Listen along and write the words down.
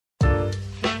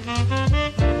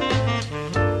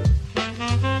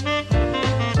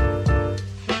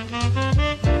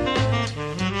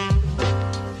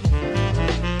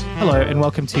Hello and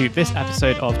welcome to this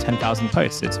episode of 10,000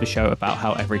 Posts. It's the show about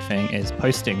how everything is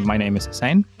posting. My name is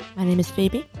Hussein. My name is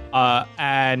Phoebe.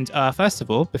 And first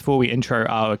of all, before we intro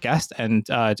our guest and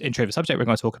intro the subject we're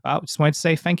going to talk about, just wanted to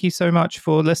say thank you so much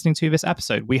for listening to this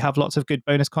episode. We have lots of good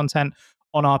bonus content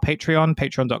on our Patreon,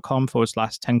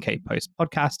 patreon.com/10k post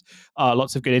podcast.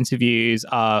 Lots of good interviews,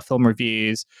 film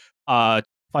reviews,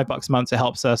 $5 a month. It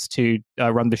helps us to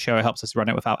run the show. It helps us run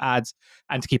it without ads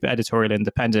and to keep it editorial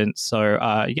independent. So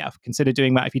consider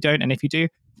doing that if you don't. And if you do,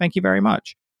 thank you very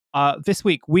much. This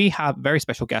week, we have a very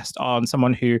special guest on,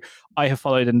 someone who I have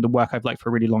followed in the work I've liked for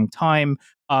a really long time,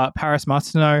 Paris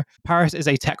Martineau. Paris is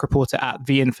a tech reporter at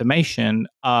The Information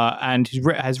and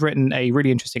has written a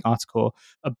really interesting article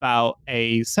about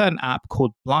a certain app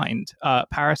called Blind.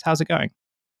 Paris, how's it going?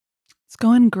 It's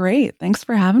going great. Thanks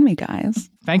for having me, guys.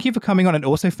 Thank you for coming on, and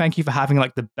also thank you for having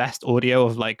like the best audio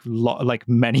of like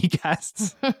many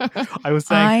guests. I was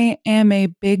saying, I am a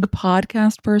big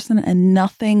podcast person, and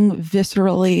nothing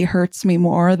viscerally hurts me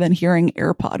more than hearing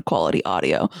AirPod quality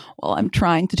audio while I'm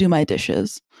trying to do my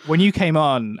dishes. When you came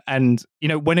on, and you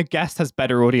know, when a guest has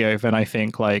better audio than I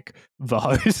think like the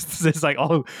hosts, it's like,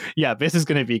 oh yeah, this is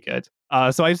going to be good.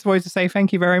 So I just wanted to say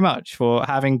thank you very much for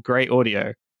having great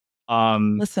audio.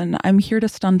 Listen, I'm here to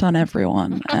stunt on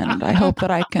everyone, and I hope that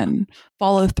I can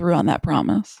follow through on that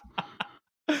promise.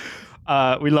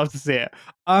 We love to see it.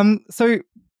 So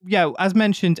yeah, as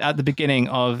mentioned at the beginning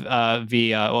of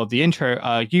the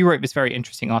intro, you wrote this very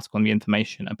interesting article on The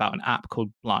Information about an app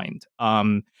called Blind.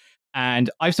 And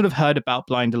I've sort of heard about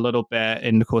Blind a little bit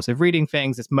in the course of reading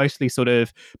things. It's mostly sort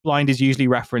of Blind is usually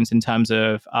referenced in terms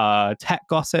of tech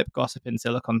gossip in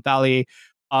Silicon Valley.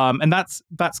 And that's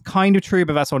kind of true,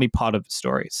 but that's only part of the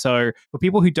story. So for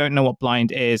people who don't know what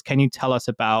Blind is, can you tell us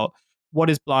about what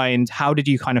is Blind? How did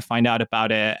you kind of find out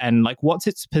about it? And like, what's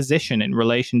its position in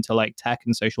relation to like tech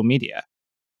and social media?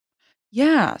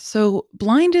 Yeah, so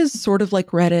Blind is sort of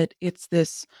like Reddit. It's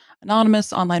this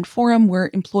anonymous online forum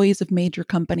where employees of major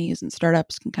companies and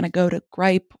startups can kind of go to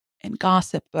gripe and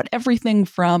gossip about everything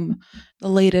from the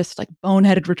latest like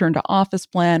boneheaded return to office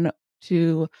plan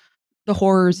to the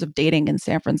horrors of dating in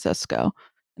San Francisco.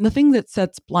 And the thing that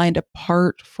sets Blind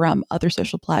apart from other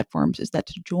social platforms is that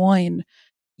to join,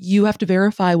 you have to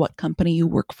verify what company you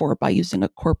work for by using a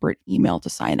corporate email to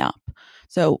sign up.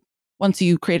 So once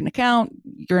you create an account,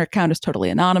 your account is totally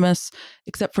anonymous,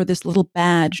 except for this little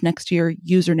badge next to your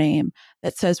username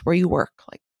that says where you work,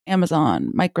 like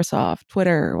Amazon, Microsoft,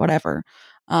 Twitter, whatever.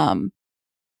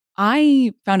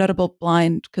 I found out about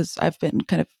Blind because I've been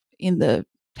kind of in the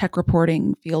tech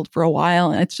reporting field for a while,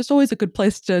 and it's just always a good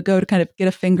place to go to kind of get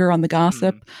a finger on the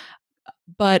gossip.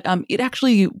 But it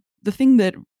actually, the thing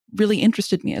that really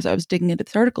interested me as I was digging into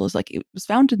this article is like it was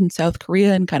founded in South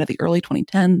Korea in kind of the early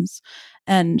 2010s,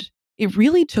 and it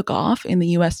really took off in the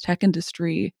US tech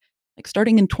industry like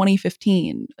starting in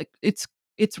 2015. Like its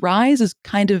rise is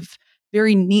kind of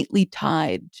very neatly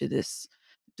tied to this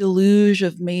deluge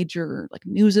of major like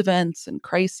news events and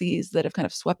crises that have kind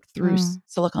of swept through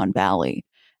Silicon Valley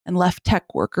and left tech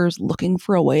workers looking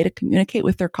for a way to communicate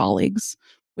with their colleagues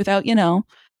without,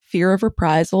 fear of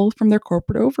reprisal from their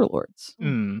corporate overlords.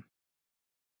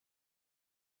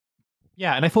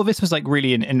 Yeah, and I thought this was like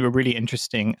really a really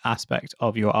interesting aspect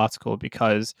of your article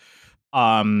because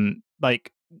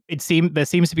like there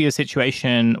seems to be a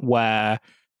situation where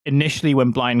initially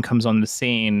when Blind comes on the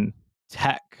scene,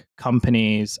 tech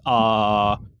companies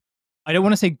are, I don't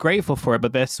want to say grateful for it,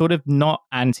 but they're sort of not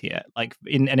anti it. Like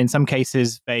in some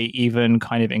cases they even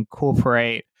kind of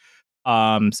incorporate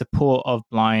support of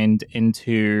Blind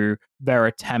into their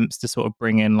attempts to sort of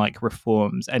bring in like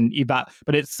reforms and that,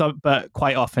 but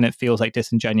quite often it feels like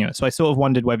disingenuous. So I sort of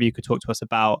wondered whether you could talk to us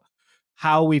about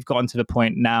how we've gotten to the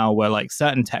point now where like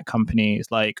certain tech companies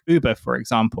like Uber, for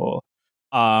example,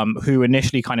 who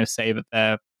initially kind of say that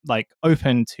they're like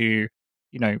open to,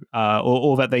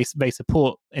 or that they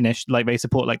support they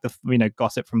support like the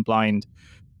gossip from Blind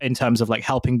in terms of like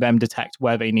helping them detect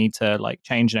where they need to like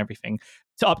change and everything,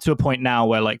 to up to a point now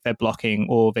where like they're blocking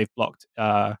or they've blocked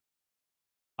they've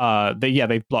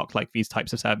blocked like these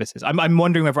types of services. I'm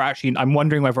wondering whether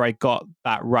I got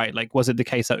that right. Like, was it the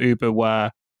case that Uber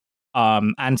were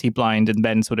anti-Blind and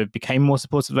then sort of became more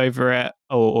supportive over it,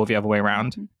 or the other way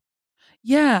around?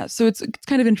 Yeah, so it's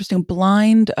kind of interesting.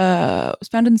 Blind was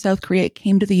founded in South Korea. It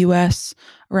came to the US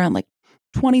around like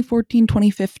 2014,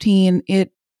 2015.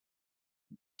 It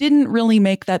didn't really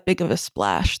make that big of a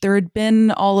splash. There had been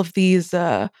all of these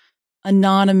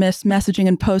anonymous messaging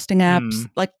and posting apps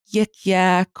like Yik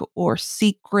Yak or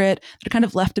Secret that kind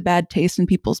of left a bad taste in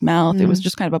people's mouth. It was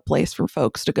just kind of a place for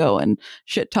folks to go and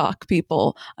shit talk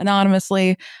people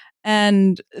anonymously.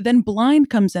 And then Blind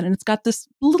comes in, and it's got this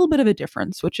little bit of a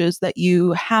difference, which is that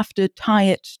you have to tie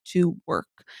it to work.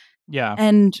 Yeah.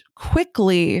 And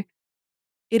quickly,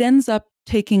 it ends up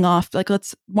taking off. Like, I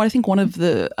think one of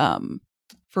the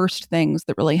first things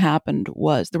that really happened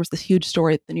was there was this huge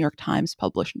story that the New York Times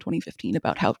published in 2015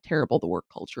 about how terrible the work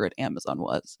culture at Amazon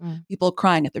was. People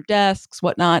crying at their desks,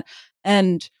 whatnot.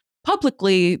 And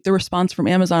publicly, the response from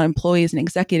Amazon employees and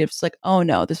executives like, oh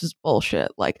no, this is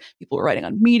bullshit. Like, people were writing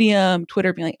on Medium,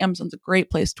 Twitter, being like, Amazon's a great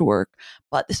place to work.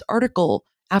 But this article,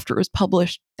 after it was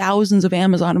published, thousands of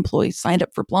Amazon employees signed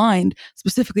up for Blind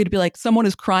specifically to be like, someone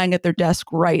is crying at their desk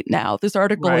right now. This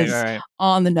article is Right.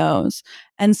 on the nose.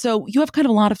 And so you have kind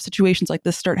of a lot of situations like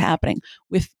this start happening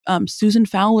with Susan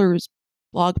Fowler's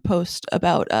blog post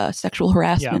about sexual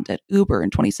harassment at Uber in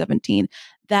 2017.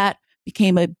 That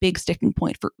became a big sticking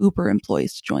point for Uber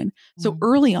employees to join. So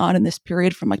early on in this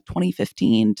period from like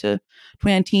 2015 to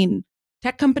 2019,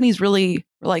 tech companies really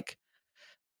were like,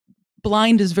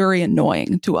 Blind is very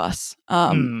annoying to us.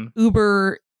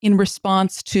 Uber, in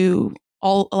response to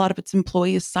a lot of its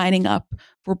employees signing up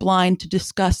for Blind to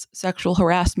discuss sexual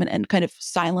harassment and kind of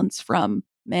silence from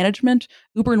management,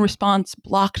 Uber in response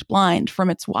blocked Blind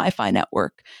from its Wi-Fi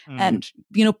network. And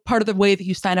part of the way that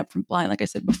you sign up from Blind, like I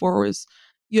said before, was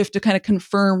you have to kind of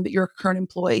confirm that you're a current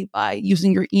employee by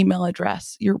using your email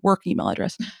address, your work email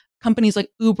address. Companies like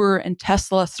Uber and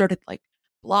Tesla started like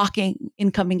blocking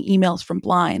incoming emails from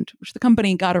Blind, which the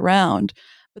company got around.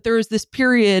 But there was this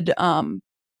period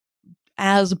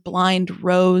as Blind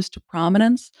rose to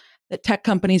prominence that tech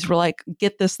companies were like,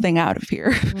 get this thing out of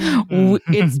here.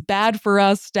 It's bad for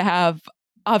us to have,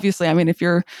 obviously, I mean, if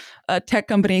you're a tech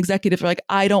company executive, you're like,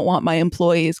 I don't want my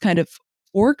employees kind of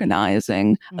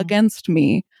organizing against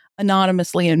me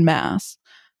anonymously in mass.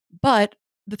 But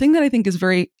the thing that I think is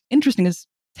very interesting is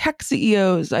tech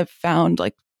CEOs I've found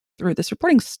like through this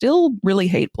reporting still really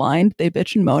hate Blind. They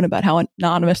bitch and moan about how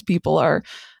anonymous people are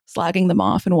slagging them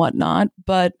off and whatnot,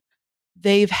 but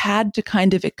they've had to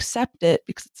kind of accept it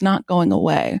because it's not going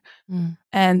away.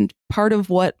 And part of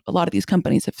what a lot of these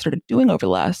companies have started doing over the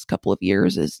last couple of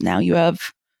years is now you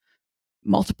have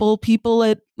multiple people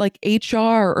at like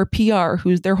HR or PR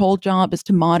whose their whole job is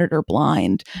to monitor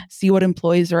Blind, see what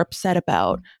employees are upset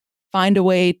about, find a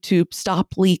way to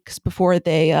stop leaks before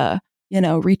they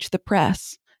reach the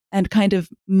press, and kind of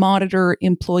monitor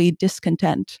employee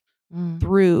discontent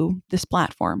through this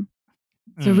platform.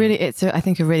 So it's I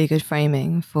think a really good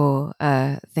framing for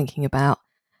thinking about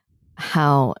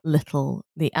how little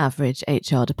the average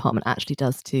HR department actually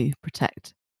does to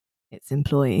protect its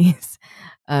employees.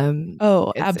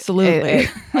 Absolutely.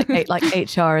 Like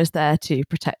HR is there to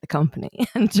protect the company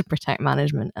and to protect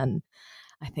management, and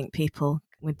I think people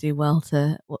would do well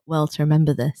to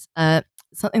remember this.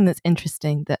 Something that's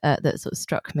interesting that sort of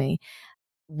struck me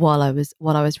while I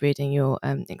was reading your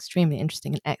extremely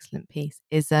interesting and excellent piece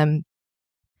is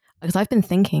because I've been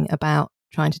thinking about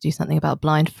trying to do something about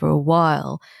Blind for a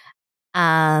while,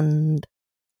 and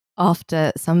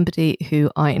after somebody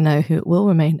who I know who will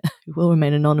remain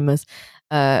anonymous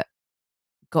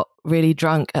got really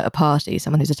drunk at a party,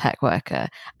 someone who's a tech worker,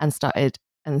 and started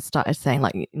saying,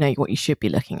 like, what you should be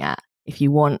looking at if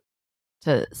you want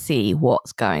to see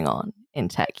what's going on in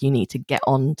tech, you need to get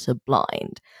on to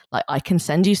Blind. Like, I can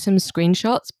send you some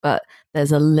screenshots, but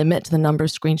there's a limit to the number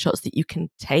of screenshots that you can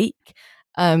take,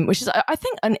 which is, I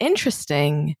think, an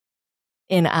interesting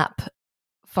in-app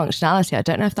functionality. I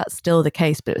don't know if that's still the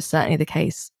case, but it was certainly the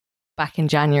case back in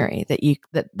January that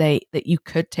you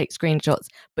could take screenshots,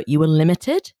 but you were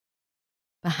limited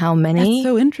for how many. That's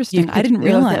so interesting. I didn't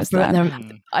realize that.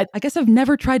 I guess I've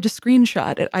never tried to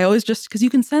screenshot it. I always just, because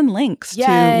you can send links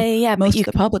to most of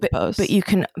the public posts. But you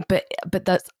can, but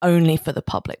that's only for the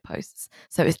public posts.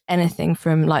 So it's anything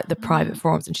from like the private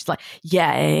forums. And she's like,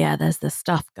 yeah, there's this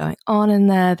stuff going on in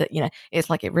there that, it's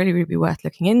like, it really would be worth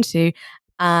looking into.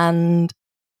 And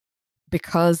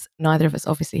because neither of us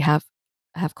obviously have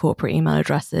corporate email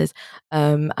addresses,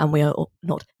 and we are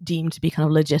not deemed to be kind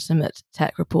of legitimate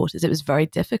tech reporters, it was very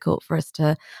difficult for us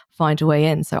to find a way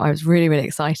in. So I was really, really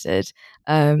excited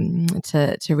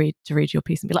to read your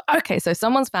piece and be like, okay, so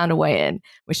someone's found a way in,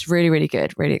 which is really, really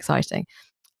good, really exciting.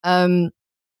 But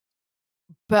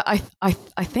I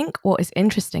think what is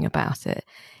interesting about it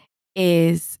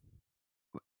is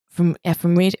from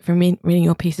reading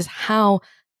your piece is how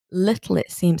little it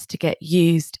seems to get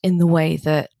used in the way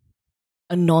that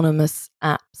anonymous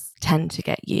apps tend to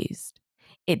get used.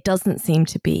 It doesn't seem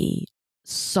to be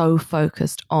so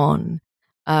focused on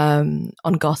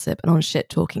gossip and on shit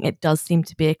talking. It does seem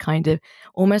to be a kind of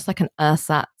almost like an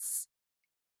ersatz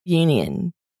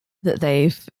union that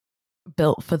they've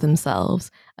built for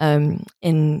themselves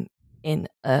in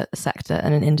a sector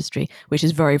and an industry which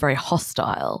is very, very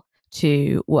hostile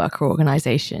to worker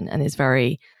organization and is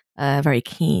very very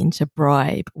keen to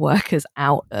bribe workers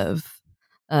out of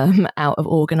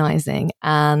organizing.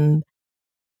 And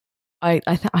I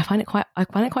find it quite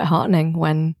heartening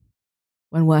when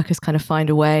workers kind of find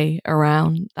a way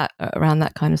around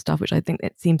that kind of stuff, which I think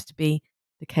it seems to be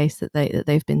the case that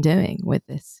they've been doing with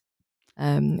this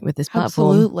platform.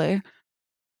 Absolutely.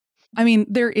 I mean,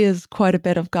 there is quite a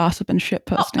bit of gossip and shit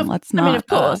posting. Let's not. I mean, of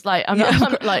course. I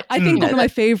think one of my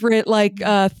favorite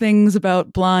things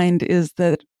about Blind is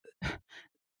that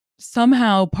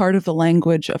somehow part of the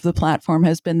language of the platform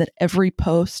has been that every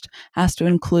post has to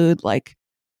include like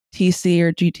TC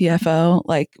or GTFO,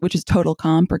 like, which is total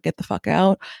comp or get the fuck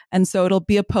out. And so it'll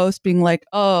be a post being like,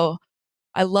 oh,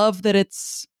 I love that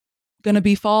it's going to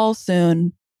be fall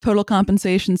soon. Total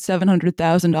compensation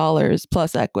 $700,000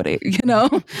 plus equity,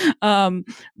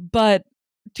 but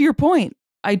to your point,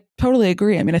 I totally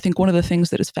agree. I mean, I think one of the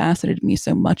things that has fascinated me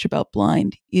so much about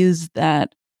Blind is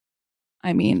that,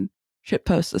 I mean,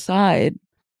 shitposts aside,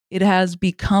 it has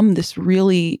become this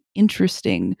really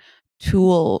interesting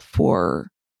tool for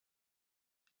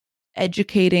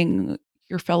educating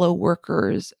your fellow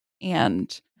workers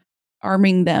and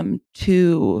arming them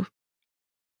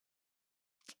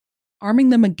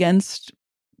against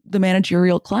the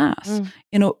managerial class.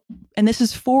 And this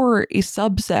is for a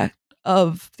subset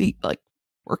of the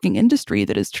working industry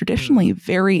that is traditionally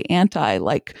very anti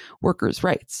workers'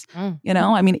 rights.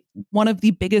 I mean, one of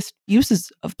the biggest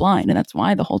uses of Blind, and that's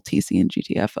why the whole TC and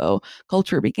GTFO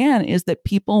culture began, is that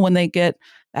people, when they get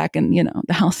back in,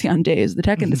 the halcyon days, the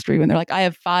tech industry, when they're like, I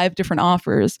have 5 different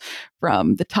offers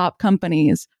from the top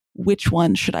companies, which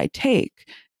one should I take?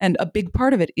 And a big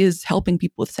part of it is helping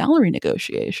people with salary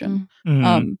negotiation.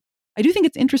 I do think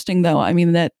it's interesting, though, I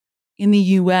mean, that in the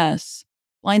US,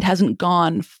 Blind hasn't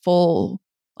gone full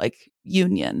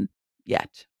union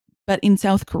yet. But in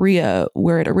South Korea,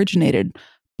 where it originated,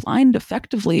 Blind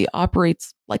effectively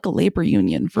operates like a labor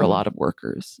union for a lot of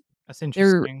workers. That's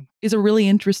interesting. There is a really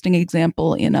interesting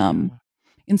example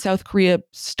in South Korea.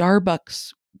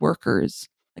 Starbucks workers,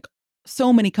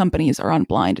 so many companies are on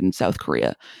Blind in South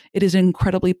Korea. It is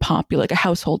incredibly popular, like a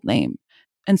household name.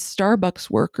 And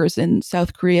Starbucks workers in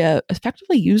South Korea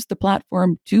effectively use the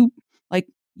platform to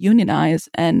unionize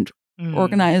and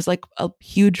organize a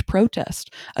huge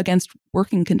protest against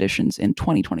working conditions in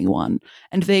 2021.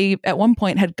 And they at one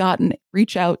point had gotten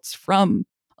reach outs from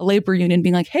a labor union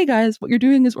being like, hey guys, what you're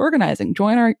doing is organizing,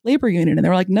 join our labor union. And they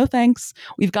were like, no thanks,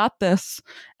 we've got this.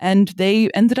 And they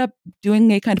ended up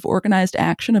doing a kind of organized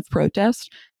action of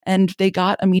protest, and they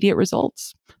got immediate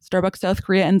results. Starbucks South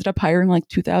Korea ended up hiring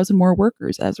 2,000 more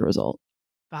workers as a result.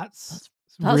 That's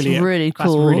really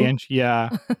cool. That's really yeah.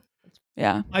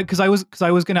 Yeah. Because I was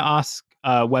going to ask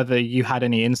whether you had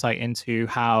any insight into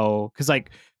how, because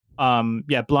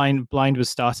Blind was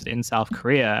started in South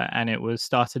Korea, and it was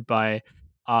started by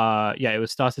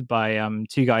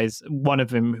 2 guys, one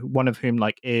of whom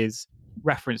is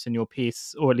referenced in your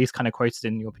piece, or at least kind of quoted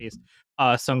in your piece,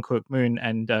 Sung Kook Moon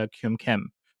and Kyum Kim.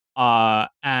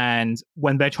 And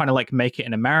when they're trying to make it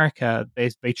in America,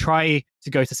 they try to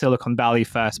go to Silicon Valley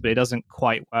first, but it doesn't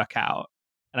quite work out.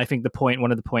 And I think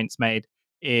one of the points made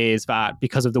is that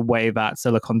because of the way that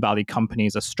Silicon Valley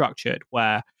companies are structured,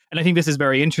 and I think this is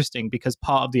very interesting, because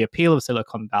part of the appeal of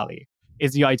Silicon Valley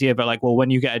is the idea that when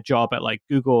you get a job at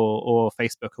Google or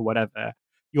Facebook or whatever,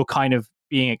 you're kind of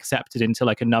being accepted into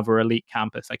another elite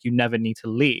campus. You never need to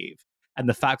leave. And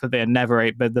the fact that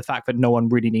the fact that no one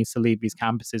really needs to leave these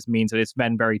campuses means that it's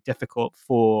then very difficult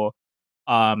for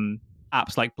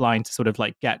apps like Blind to sort of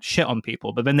get shit on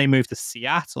people. But then they move to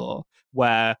Seattle,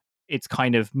 where it's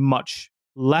kind of much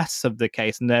less of the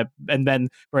case, and then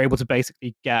we're able to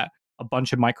basically get a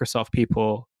bunch of Microsoft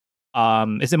people.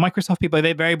 Is it Microsoft people?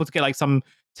 They're able to get some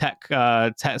tech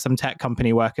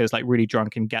company workers really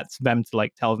drunk and get them to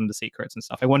tell them the secrets and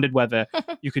stuff. I wondered whether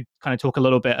you could kind of talk a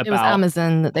little bit about. It was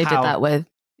Amazon that they did that with.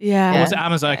 Yeah. Was it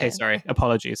Amazon? Okay, sorry.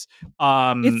 Apologies.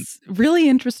 It's really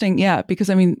interesting, yeah, because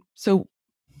I mean, so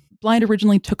Blind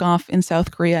originally took off in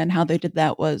South Korea, and how they did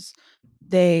that was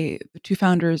the 2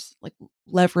 founders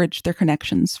leveraged their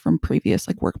connections from previous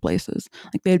workplaces.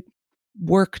 They'd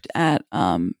worked at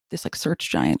this search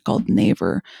giant called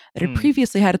Naver that had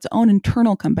previously had its own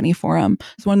internal company for them.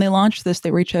 So when they launched this,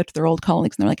 they reached out to their old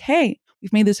colleagues and they're like, hey,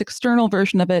 we've made this external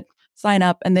version of it, sign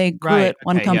up. And they grew it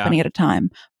one company at a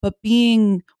time. But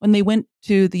when they went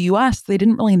to the US, they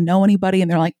didn't really know anybody.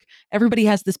 And they're like, everybody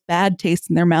has this bad taste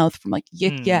in their mouth from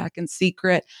Yik Yak and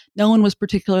Secret. No one was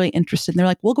particularly interested. And they're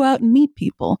like, we'll go out and meet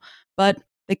people. But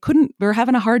They're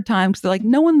having a hard time because they're like,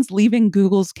 no one's leaving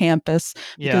Google's campus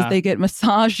because they get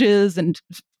massages and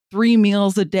 3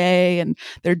 meals a day and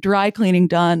their dry cleaning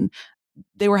done.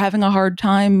 They were having a hard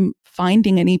time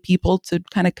finding any people to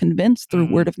kind of convince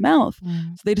through word of mouth.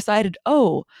 So they decided,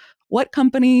 what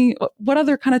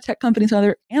other kind of tech companies are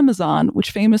there? Amazon,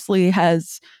 which famously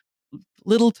has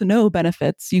little to no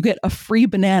benefits. You get a free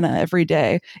banana every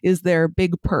day is their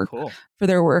big perk for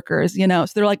their workers, So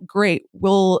they're like, great,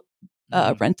 we'll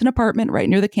rent an apartment right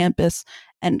near the campus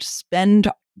and spend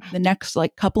the next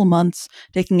like couple months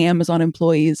taking Amazon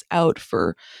employees out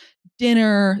for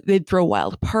dinner. They'd throw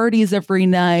wild parties every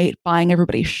night, buying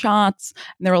everybody shots.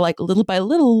 And they were like, little by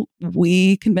little,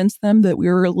 we convinced them that we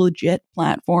were a legit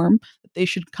platform, that they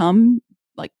should come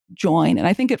like join. And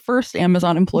I think at first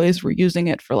Amazon employees were using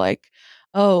it for like,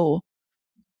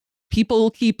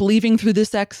 people keep leaving through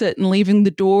this exit and leaving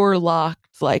the door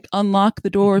locked, like unlock the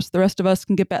doors so the rest of us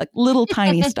can get back, like little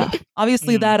tiny stuff.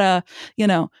 Obviously that,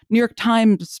 New York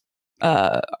Times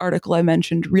article I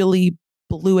mentioned really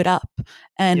blew it up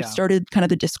and started kind of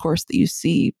the discourse that you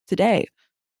see today.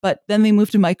 But then they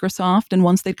moved to Microsoft, and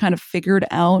once they'd kind of figured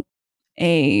out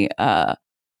a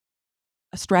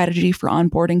strategy for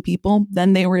onboarding people,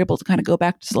 then they were able to kind of go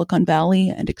back to Silicon Valley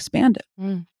and expand it.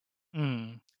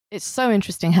 It's so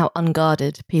interesting how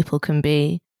unguarded people can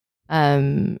be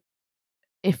if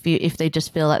they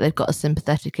just feel like they've got a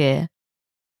sympathetic ear.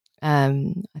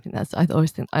 I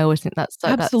always think that's so,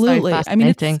 absolutely. that's so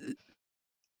fascinating. I mean,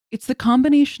 it's the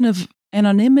combination of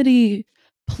anonymity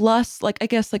plus, like I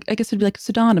guess it'd be like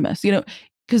pseudonymous,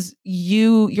 because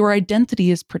your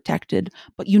identity is protected,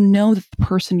 but that the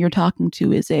person you're talking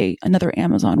to is another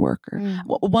Amazon worker.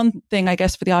 One thing, I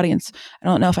guess, for the audience, I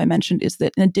don't know if I mentioned, is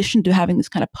that in addition to having this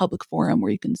kind of public forum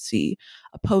where you can see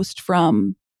a post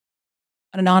from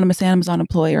an anonymous Amazon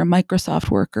employee or a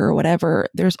Microsoft worker or whatever,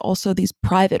 there's also these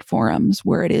private forums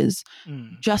where it is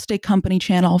just a company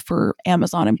channel for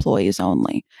Amazon employees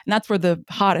only. And that's where the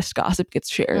hottest gossip gets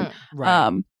shared.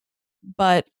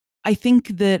 But I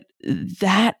think that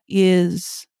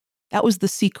was the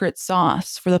secret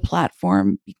sauce for the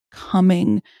platform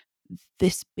becoming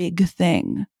this big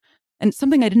thing. And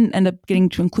something I didn't end up getting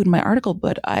to include in my article,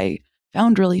 but I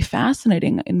found really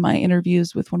fascinating in my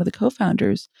interviews with one of the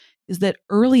co-founders, is that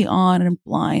early on in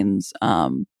Blind's,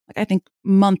 I think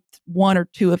month 1 or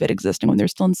 2 of it existing, when they're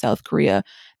still in South Korea,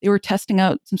 they were testing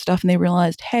out some stuff and they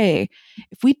realized, hey,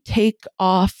 if we take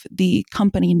off the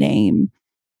company name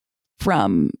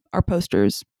from our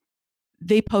posters,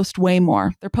 they post way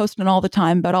more. They're posting all the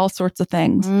time about all sorts of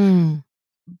things.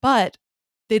 But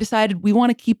they decided we want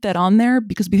to keep that on there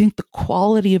because we think the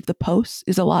quality of the posts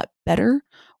is a lot better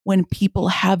when people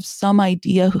have some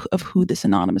idea of who this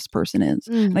anonymous person is.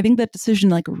 And I think that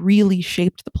decision like really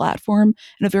shaped the platform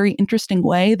in a very interesting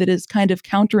way that is kind of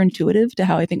counterintuitive to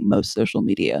how I think most social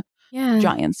media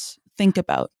giants think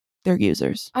about their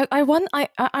users. I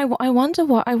wonder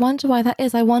why that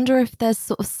is. I wonder if there's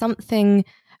sort of something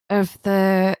of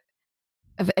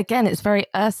again, it's very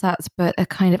ersatz, but a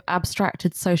kind of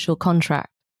abstracted social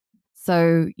contract.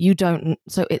 So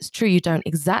it's true, you don't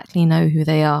exactly know who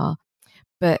they are,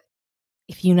 but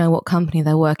if you know what company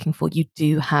they're working for, you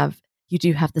do have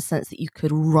the sense that you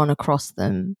could run across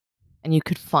them and you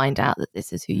could find out that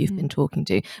this is who you've been talking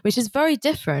to, which is very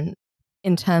different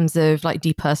in terms of like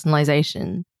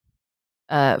depersonalization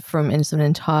from in some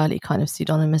entirely kind of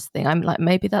pseudonymous thing. I'm like,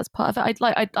 maybe that's part of it.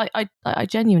 I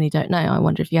genuinely don't know. I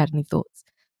wonder if you had any thoughts.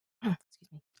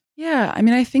 Excuse me. Yeah, I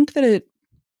mean, I think that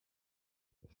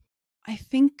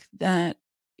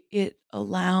it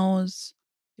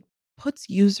puts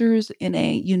users in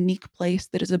a unique place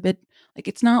that is a bit like,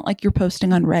 it's not like you're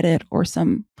posting on Reddit or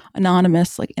some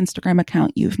anonymous like Instagram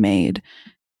account you've made.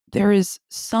 There is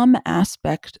some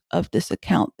aspect of this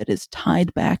account that is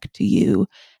tied back to you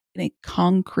in a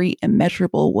concrete and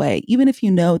measurable way. Even if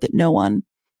you know that no one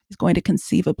is going to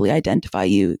conceivably identify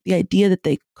you, the idea that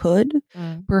they could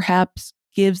perhaps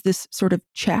gives this sort of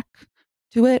check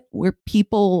to it where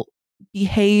people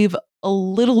behave a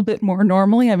little bit more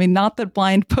normally. I mean, not that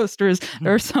Blind posters,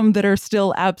 there are some that are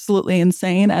still absolutely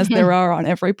insane, as there are on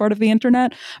every part of the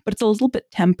internet, but it's a little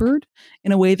bit tempered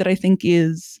in a way that I think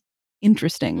is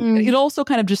interesting. It also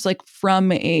kind of just like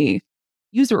from a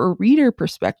user or reader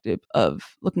perspective of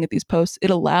looking at these posts, it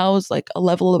allows like a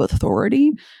level of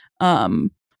authority.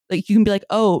 Like you can be like,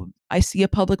 oh, I see a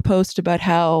public post about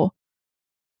how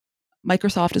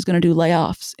Microsoft is going to do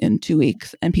layoffs in 2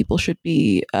 weeks and people should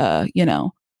be,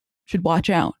 should watch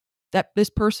out. That this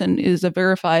person is a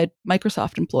verified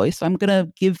Microsoft employee. So I'm going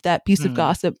to give that piece of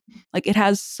gossip. Like it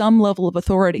has some level of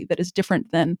authority that is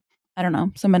different than, I don't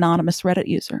know, some anonymous Reddit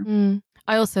user.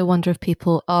 I also wonder if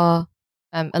people are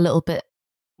a little bit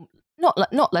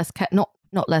not less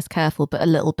careful, but a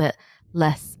little bit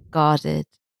less guarded,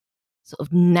 sort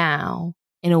of now,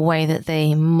 in a way that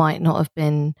they might not have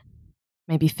been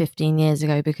maybe 15 years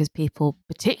ago, because people,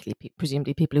 particularly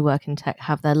presumably people who work in tech,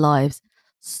 have their lives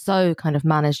so kind of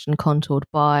managed and contoured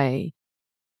by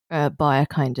a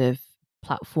kind of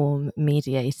platform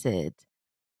mediated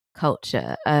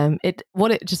culture.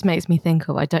 What it just makes me think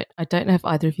of, I don't know if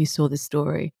either of you saw this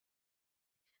story,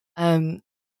 but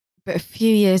a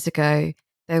few years ago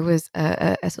there was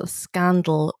a sort of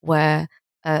scandal where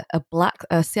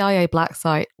a CIA black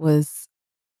site was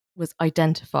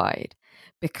identified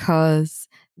because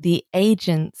the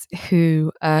agents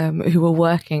who were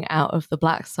working out of the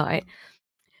black site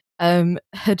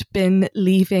had been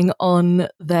leaving on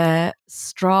their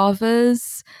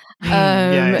Stravas,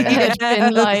 Yeah, yeah,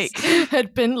 yeah.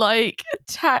 had been like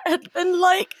tagging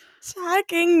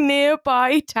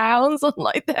nearby towns on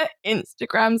like their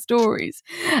Instagram stories.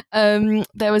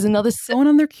 There was another Going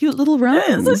on their cute little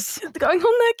runs. going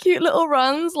on their cute little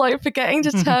runs, like forgetting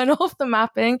to turn off the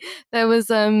mapping. There was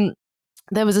a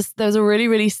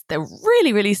really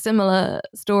similar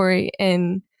story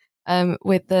in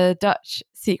with the Dutch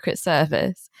Secret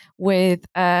Service with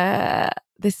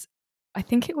this. I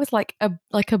think it was like a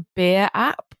beer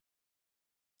app,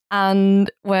 and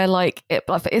where like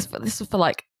this is for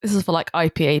like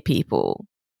IPA people,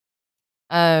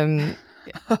 and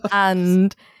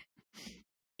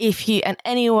if you and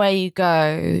anywhere you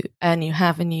go and you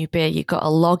have a new beer, you got to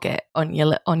log it on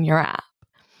your app.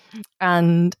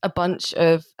 And a bunch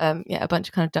of kind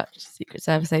of Dutch Secret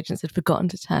Service agents had forgotten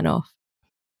to turn off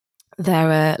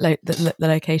their the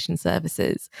location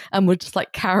services, and were just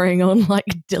like carrying on like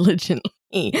diligently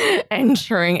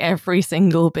entering every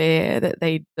single beer that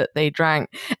they drank,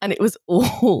 and it was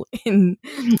all in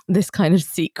this kind of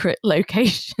secret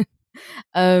location.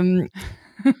 And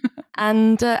yeah,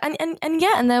 and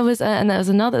there was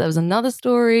another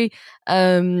story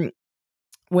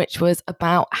which was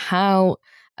about how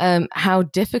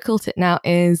difficult it now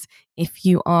is if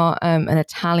you are an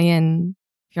Italian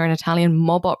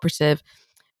mob operative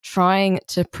trying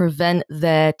to prevent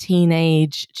their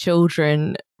teenage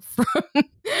children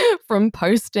from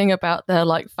posting about their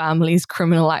like family's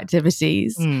criminal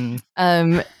activities. And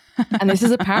this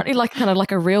is apparently like kind of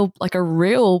like a real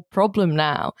problem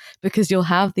now, because you'll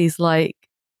have these kind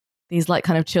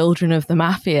of children of the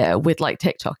mafia with like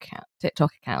TikTok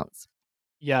accounts.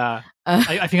 Yeah.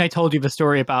 I think I told you the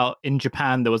story about in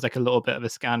Japan, there was like a little bit of a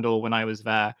scandal when I was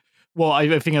there. Well,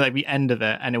 I think like the end of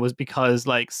it, and it was because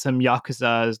like some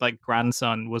Yakuza's like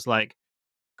grandson was like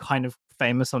kind of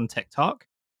famous on TikTok.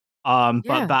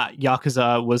 But that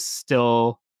Yakuza was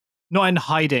still not in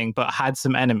hiding, but had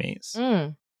some enemies.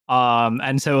 And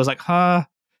so it was like,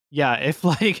 yeah, if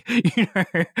like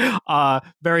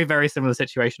very very similar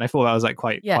situation. I thought that was like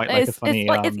quite like a funny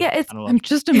I'm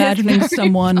just imagining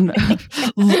someone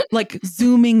like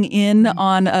zooming in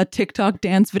on a TikTok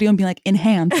dance video and being like,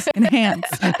 enhance, and then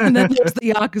there's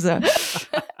the Yakuza.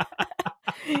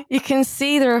 You can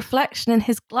see the reflection in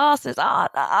his glasses.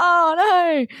 Oh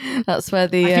no! That's where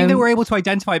the. I think they were able to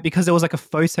identify it because there was like a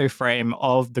photo frame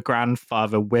of the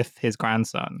grandfather with his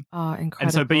grandson. Oh, incredible!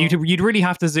 And so, but you'd really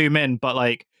have to zoom in. But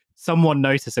like someone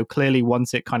noticed. So clearly,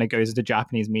 once it kind of goes into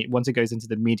Japanese once it goes into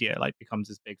the media, like becomes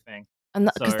this big thing. And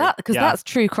because that's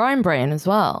true crime brain as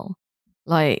well.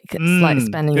 Like it's like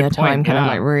spending your time kind of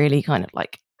like really kind of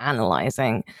like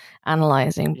analyzing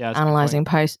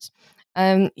posts.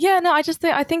 I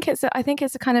think it's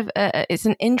a kind of it's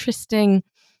an interesting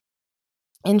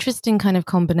kind of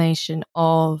combination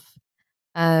of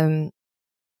a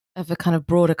kind of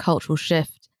broader cultural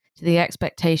shift to the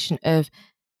expectation of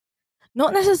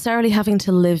not necessarily having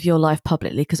to live your life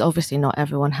publicly, because obviously not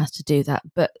everyone has to do that,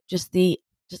 but just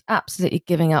absolutely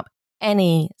giving up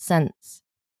any sense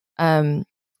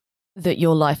that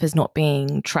your life is not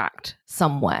being tracked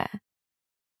somewhere.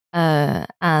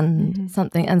 Something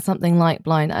like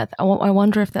blind. I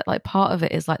wonder if that like part of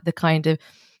it is like the kind of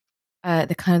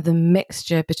the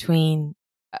mixture between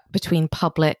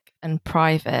public and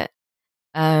private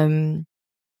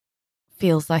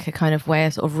feels like a kind of way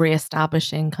of sort of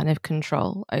reestablishing kind of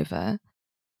control over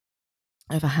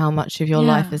how much of your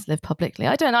life is lived publicly.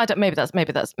 I don't know. Maybe that's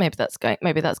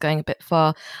going a bit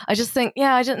far. I just think,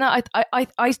 I don't know. I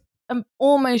am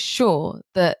almost sure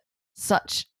that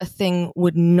such a thing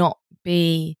would not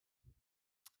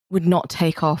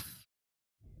take off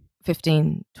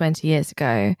 15, 20 years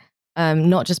ago.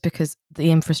 Not just because the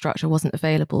infrastructure wasn't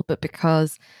available, but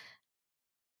because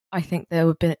I think there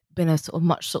would been a sort of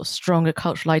much sort of stronger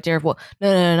cultural idea of what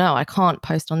no, I can't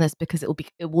post on this because it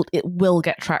will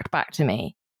get tracked back to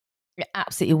me. It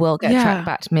absolutely will get tracked Yeah.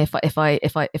 back to me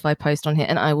if I post on here,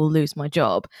 and I will lose my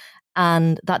job.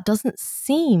 And that doesn't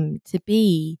seem to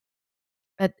be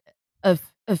of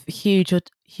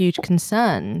huge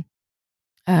concern.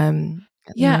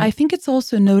 Yeah, I think it's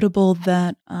also notable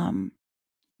that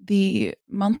the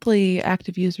monthly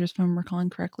active users, if I'm recalling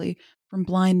correctly, from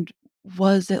Blind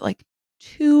was at like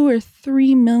 2 or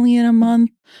 3 million a month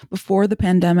before the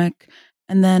pandemic.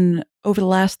 And then over the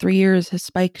last 3 years has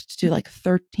spiked to like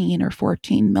 13 or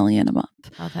 14 million a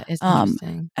month. Oh, that is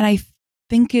interesting. And I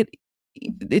think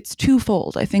it's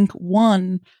twofold. I think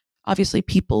one, obviously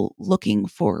people looking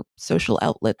for social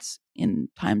outlets in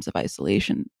times of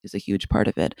isolation is a huge part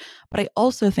of it. But I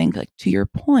also think, like, to your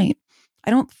point,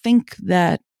 I don't think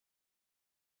that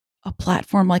a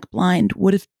platform like Blind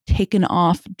would have taken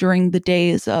off during the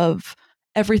days of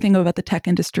everything about the tech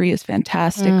industry is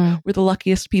fantastic. We're the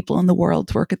luckiest people in the world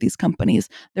to work at these companies.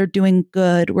 They're doing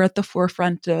good. We're at the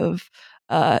forefront of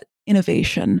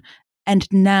innovation. And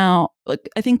now, like,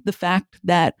 I think the fact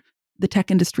that the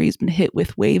tech industry has been hit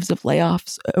with waves of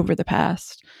layoffs over the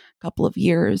past couple of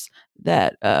years,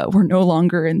 that we're no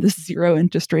longer in this zero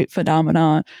interest rate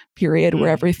phenomena period where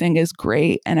everything is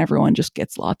great and everyone just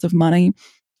gets lots of money.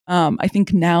 I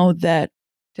think now that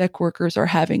tech workers are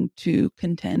having to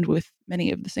contend with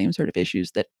many of the same sort of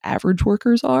issues that average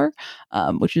workers are,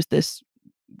 which is this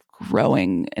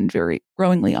growing and very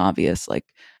growingly obvious, like,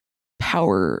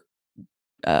 power,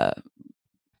 uh,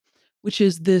 which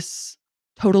is this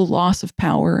total loss of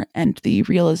power and the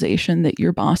realization that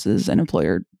your bosses and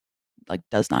employer, like,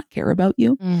 does not care about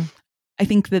you. I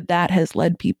think that has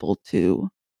led people to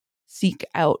seek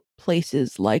out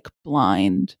places like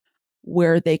Blind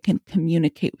where they can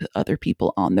communicate with other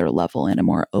people on their level in a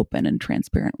more open and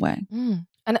transparent way.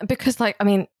 And because, like, I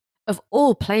mean, of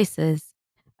all places,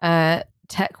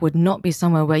 tech would not be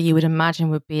somewhere where you would imagine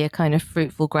would be a kind of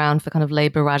fruitful ground for kind of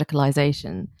labor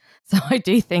radicalization. So I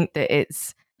do think that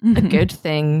it's a good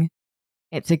thing.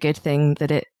 It's a good thing that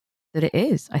it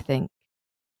is, I think.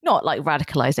 Not like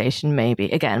radicalization, maybe.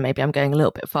 Again, maybe I'm going a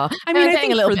little bit far. I mean, I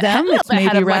think for them, it's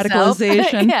maybe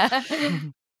radicalization. Yeah.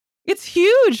 It's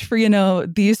huge for,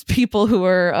 these people who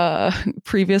are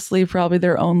previously probably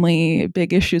their only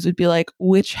big issues would be like,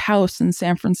 which house in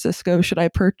San Francisco should I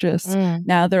purchase?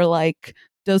 Now they're like,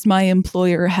 does my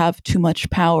employer have too much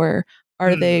power?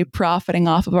 Are they profiting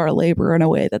off of our labor in a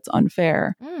way that's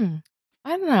unfair?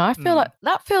 I don't know. I feel like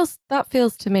that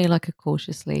feels to me like a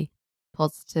cautiously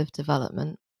positive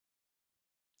development.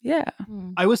 Yeah.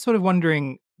 I was sort of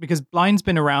wondering, because Blind's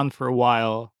been around for a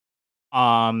while,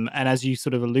 and as you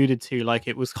sort of alluded to, like,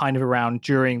 it was kind of around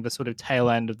during the sort of tail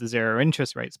end of the zero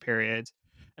interest rates period.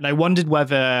 And I wondered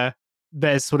whether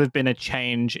there's sort of been a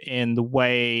change in the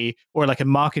way, or like a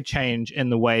market change in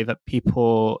the way that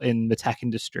people in the tech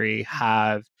industry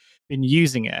have been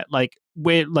using it. Like,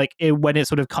 when it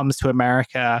sort of comes to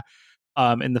America,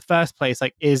 in the first place,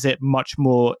 like, is it much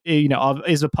more,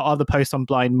 is a part of the post on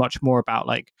Blind much more about,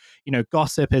 like,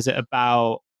 gossip? Is it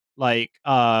about, like,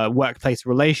 workplace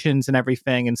relations and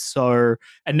everything? And so,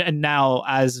 and now,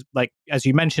 as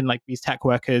you mentioned, like, these tech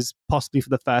workers possibly for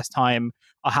the first time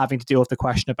are having to deal with the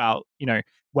question about,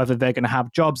 whether they're going to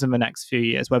have jobs in the next few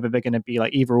years, whether they're going to be,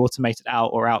 like, either automated out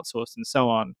or outsourced and so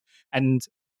on. And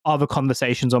are the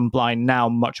conversations on Blind now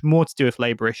much more to do with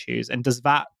labor issues? And does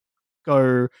that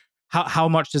go, how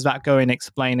much does that go in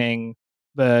explaining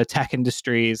the tech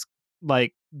industry's,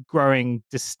 like, growing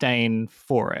disdain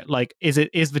for it? Like, is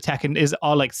the tech, and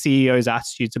are, like, CEOs'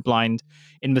 attitude to Blind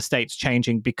in the States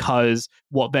changing because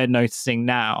what they're noticing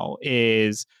now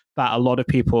is that a lot of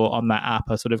people on that app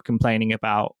are sort of complaining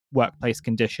about workplace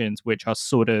conditions which are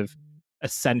sort of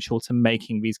essential to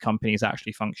making these companies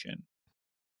actually function,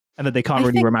 and that they can't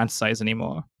really romanticize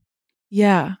anymore?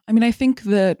 Yeah. I mean, I think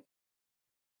that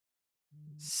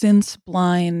since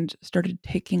Blind started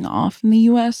taking off in the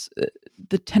US,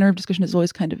 the tenor of discussion has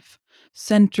always kind of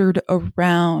centered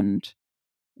around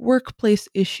workplace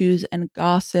issues and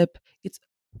gossip.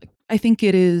 I think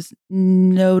it is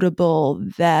notable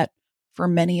that for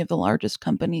many of the largest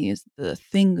companies, the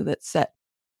thing that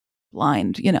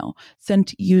Blind,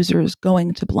 sent users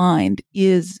going to Blind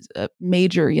is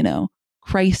major,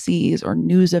 crises or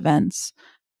news events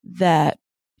that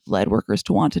led workers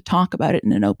to want to talk about it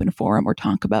in an open forum or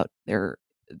talk about the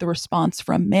response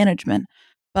from management.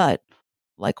 But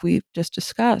like we've just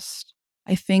discussed,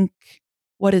 I think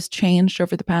what has changed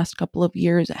over the past couple of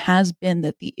years has been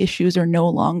that the issues are no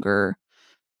longer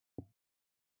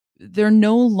they're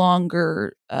no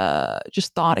longer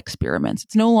just thought experiments.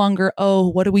 It's no longer, oh,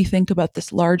 what do we think about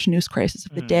this large news crisis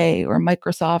of the day, or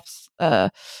Microsoft's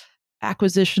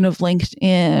acquisition of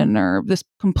LinkedIn, or this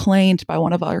complaint by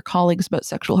one of our colleagues about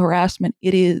sexual harassment.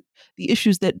 It is the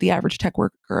issues that the average tech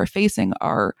worker are facing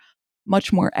are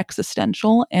much more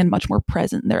existential and much more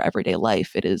present in their everyday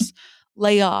life. It is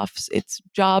layoffs, it's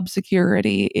job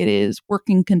security, it is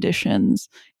working conditions,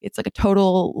 it's like a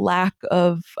total lack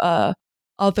of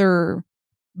other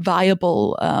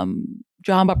viable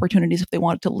job opportunities if they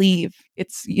want to leave.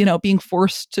 It's, being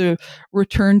forced to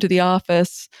return to the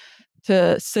office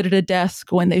to sit at a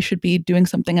desk when they should be doing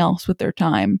something else with their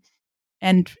time.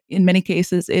 And in many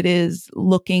cases, it is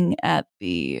looking at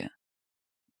the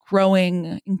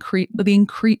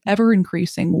ever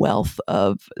increasing wealth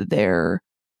of their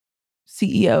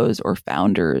CEOs or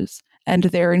founders and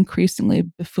their increasingly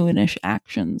buffoonish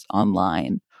actions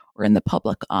online or in the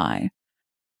public eye.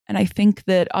 And I think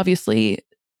that obviously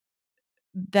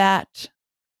that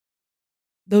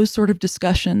those sort of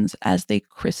discussions, as they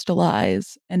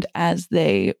crystallize and as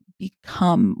they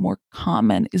become more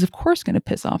common, is of course going to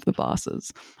piss off the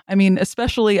bosses. I mean,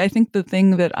 especially, I think the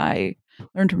thing that I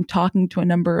learned from talking to a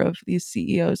number of these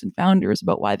CEOs and founders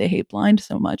about why they hate Blind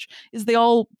so much is they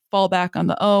all fall back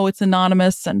on it's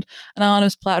anonymous, and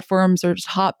anonymous platforms are just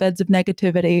hotbeds of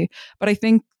negativity. But I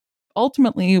think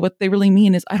ultimately what they really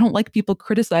mean is, I don't like people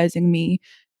criticizing me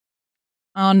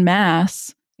en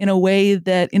masse in a way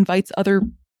that invites other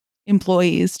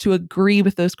employees to agree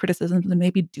with those criticisms and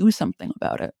maybe do something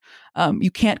about it. You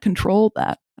can't control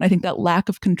that. And I think that lack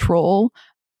of control,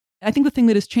 I think the thing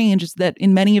that has changed is that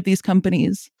in many of these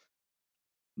companies,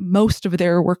 most of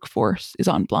their workforce is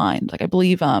on Blind. Like, I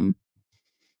believe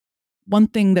one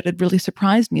thing that had really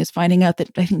surprised me is finding out that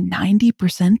I think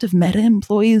 90% of Meta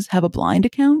employees have a Blind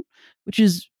account, which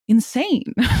is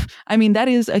insane. I mean, that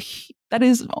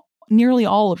is nearly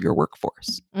all of your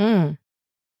workforce. Mm.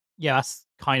 Yeah, that's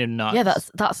kind of nuts. Yeah,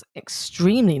 that's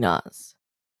extremely nuts.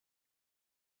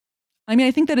 I mean,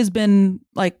 I think that has been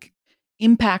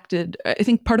impacted. I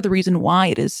think part of the reason why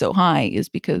it is so high is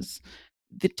because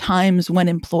the times when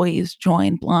employees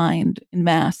join Blind in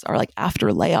mass are after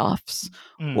layoffs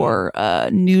or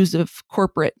news of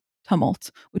corporate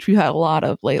tumult, which we've had a lot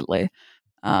of lately.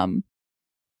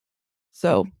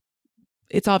 So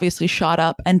it's obviously shot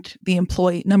up, and the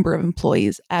number of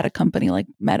employees at a company like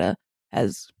Meta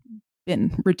has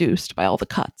been reduced by all the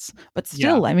cuts. But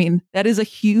still, I mean, that is a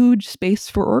huge space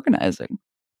for organizing.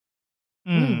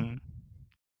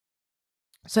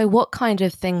 So what kind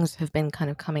of things have been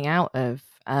kind of coming out of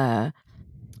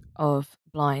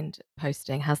Blind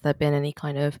posting? Has there been any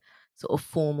kind of sort of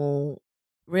formal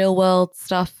real world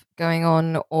stuff going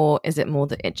on, or is it more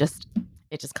that it just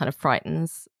kind of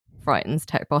frightens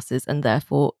tech bosses and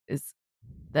therefore is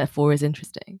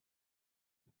interesting?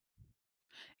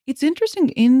 It's interesting.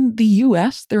 In the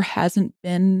US, there haven't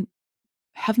been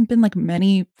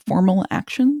many formal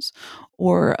actions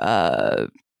or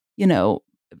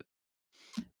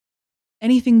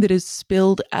anything that is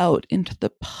spilled out into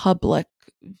the public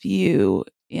view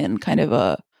in kind of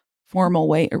a formal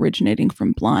way originating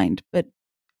from Blind. But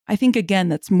I think, again,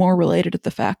 that's more related to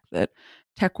the fact that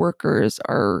tech workers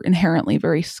are inherently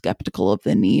very skeptical of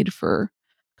the need for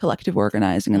collective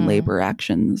organizing and labor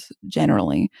actions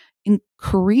generally. In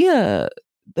Korea,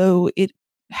 though,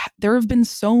 there have been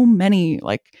so many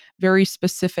very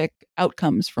specific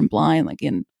outcomes from Blind. Like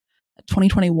in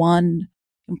 2021,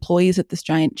 employees at this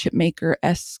giant chip maker,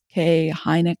 SK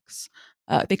Hynix,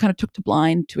 they kind of took to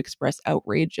Blind to express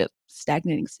outrage at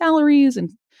stagnating salaries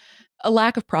and a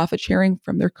lack of profit sharing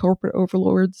from their corporate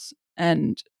overlords.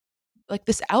 And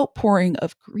this outpouring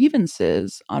of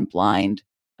grievances on Blind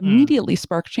immediately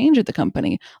sparked change at the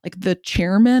company. The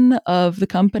chairman of the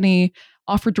company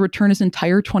offered to return his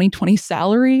entire 2020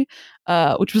 salary,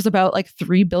 which was about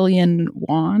 3 billion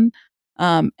won,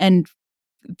 and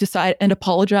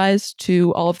apologized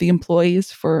to all of the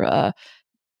employees for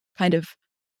kind of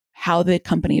how the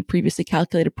company had previously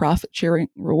calculated profit sharing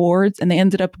rewards. And they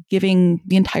ended up giving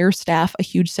the entire staff a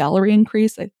huge salary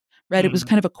increase. I read it was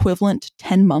kind of equivalent to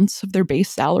 10 months of their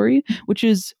base salary, which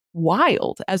is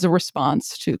wild as a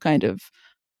response to kind of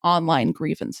online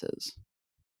grievances.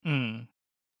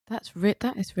 That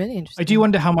is really interesting. I do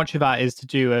wonder how much of that is to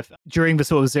do with during the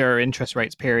sort of zero interest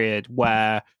rates period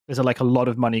where there's a lot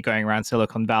of money going around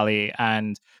Silicon Valley,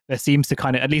 and there seems to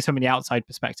kind of, at least from the outside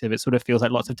perspective, it sort of feels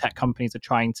like lots of tech companies are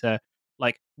trying to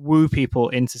woo people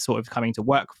into sort of coming to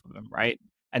work for them, right?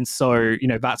 And so,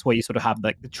 that's where you sort of have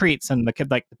the treats and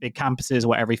the big campuses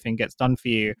where everything gets done for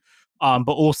you.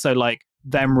 But also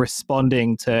them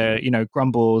responding to,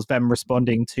 grumbles, them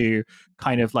responding to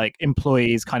kind of like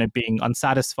employees kind of being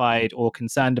unsatisfied or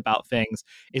concerned about things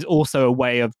is also a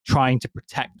way of trying to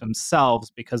protect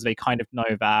themselves, because they kind of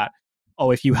know that,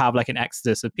 oh, if you have like an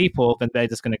exodus of people, then they're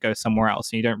just going to go somewhere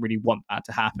else, and you don't really want that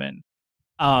to happen.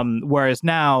 Whereas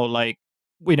now, like,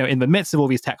 in the midst of all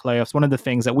these tech layoffs, one of the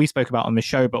things that we spoke about on the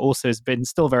show, but also has been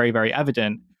still very, very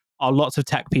evident, are lots of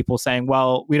tech people saying,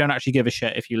 well, we don't actually give a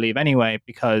shit if you leave anyway,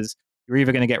 because you're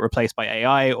either going to get replaced by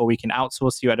AI or we can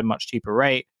outsource you at a much cheaper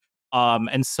rate.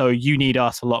 And so you need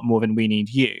us a lot more than we need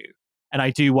you. And I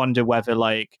do wonder whether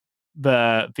like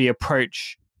the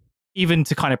approach, even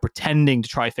to kind of pretending to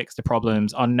try fix the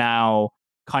problems, are now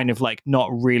kind of like not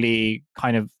really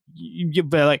kind of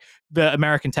they're like, the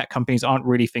American tech companies aren't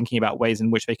really thinking about ways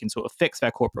in which they can sort of fix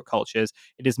their corporate cultures.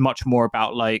 It is much more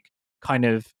about like kind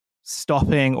of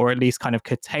stopping, or at least kind of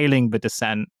curtailing the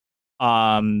descent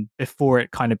before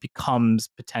it kind of becomes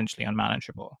potentially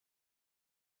unmanageable.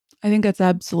 I think that's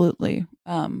absolutely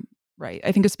right.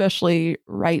 I think especially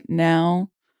right now,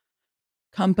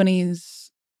 companies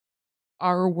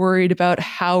are worried about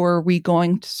how are we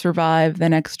going to survive the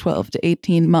next 12 to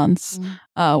 18 months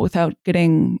without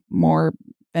getting more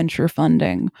venture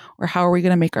funding, or how are we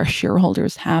going to make our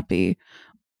shareholders happy,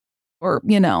 or,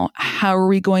 how are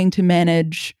we going to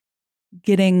manage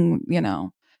getting,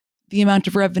 the amount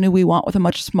of revenue we want with a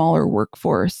much smaller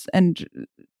workforce. And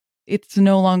it's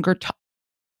no longer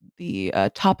the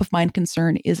top of mind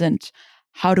concern isn't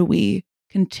how do we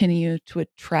continue to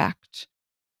attract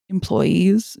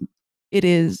employees. It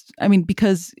is,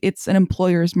 because it's an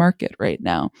employer's market right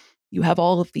now. You have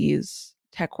all of these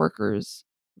tech workers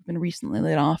who've been recently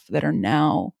laid off that are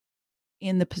now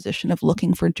in the position of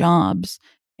looking for jobs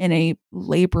in a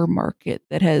labor market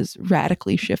that has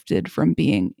radically shifted from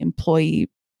being employee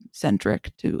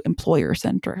centric to employer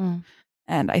centric.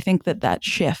 And I think that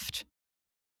shift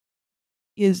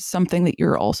is something that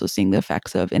you're also seeing the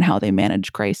effects of in how they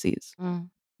manage crises.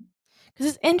 Because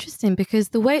it's interesting, because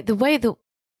the way that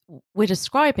we're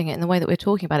describing it and the way that we're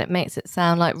talking about it makes it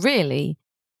sound like really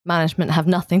management have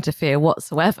nothing to fear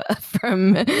whatsoever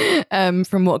from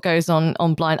what goes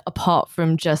on Blind, apart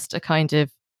from just a kind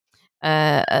of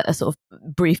a sort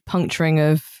of brief puncturing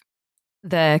of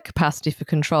their capacity for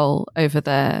control over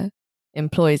their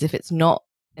employees, if it's not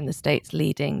in the States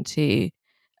leading to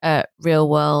real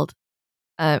world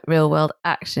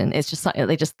action. It's just something that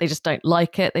they just don't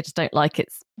like it. They just don't like they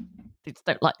just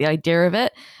don't like the idea of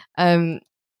it.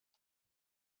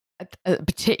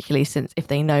 Particularly since if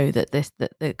they know that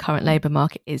the current labour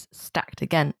market is stacked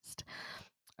against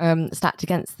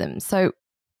them. So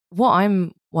what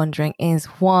I'm wondering is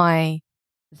why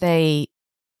they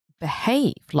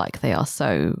behave like they are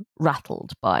so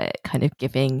rattled by it, kind of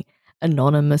giving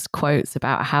anonymous quotes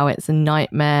about how it's a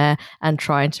nightmare and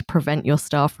trying to prevent your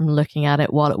staff from looking at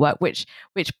it while at work, which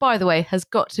by the way has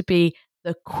got to be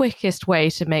the quickest way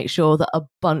to make sure that a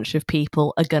bunch of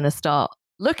people are going to start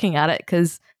looking at it,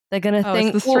 because they're going to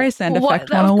think it's the Streisand effect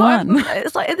what, 101.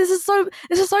 It's like this is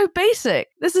so basic.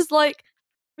 This is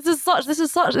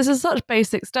such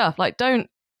basic stuff. Like don't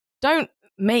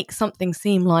make something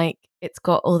seem like it's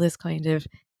got all this kind of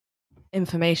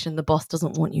information the boss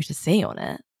doesn't want you to see on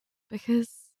it, because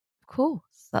of course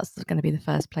that's going to be the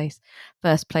first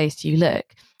place you look.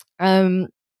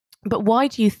 But why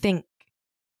do you think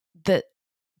that,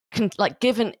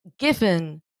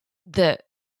 given that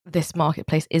this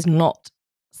marketplace is not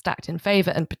stacked in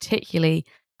favor, and particularly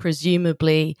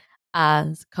presumably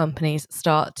as companies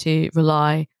start to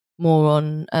rely more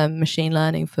on machine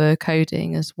learning for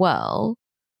coding as well,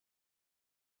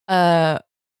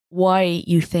 why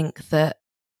you think that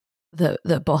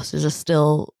bosses are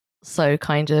still so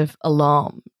kind of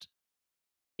alarmed?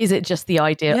 Is it just the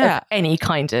idea of any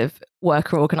kind of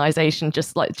worker organization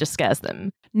just scares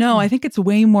them? No, I think it's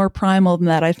way more primal than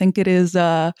that. I think it is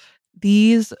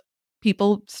these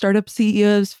people, startup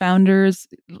CEOs, founders,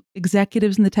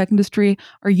 executives in the tech industry,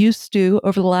 are used to,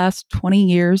 over the last 20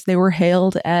 years, they were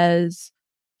hailed as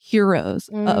heroes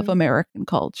of American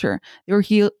culture. They were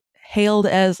hailed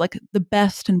as like the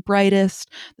best and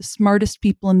brightest, the smartest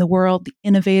people in the world, the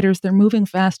innovators. They're moving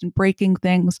fast and breaking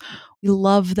things. We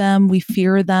love them. We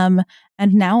fear them.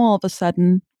 And now all of a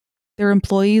sudden, their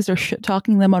employees are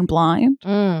shit-talking them on Blind.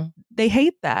 they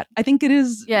hate that. I think it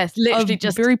is yes, literally a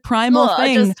just very primal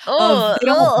thing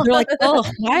they're like,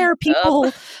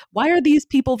 oh, why are these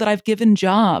people that I've given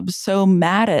jobs so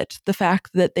mad at the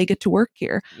fact that they get to work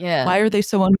here? Yeah. Why are they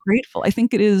so ungrateful? I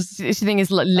think it is. The thing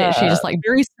is literally just like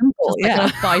very simple. just like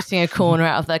kind of biting a corner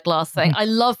out of their glass, saying, "I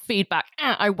love feedback.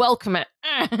 I welcome it.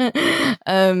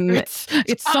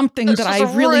 It's something that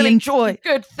I really enjoy.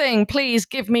 Good thing. Please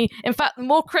give me. In fact, the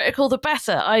more critical, the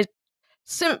better. I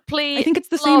think it's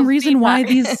the same reason why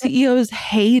these CEOs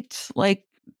hate like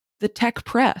the tech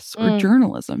press or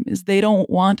journalism is they don't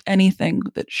want anything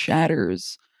that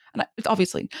shatters. And it's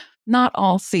obviously not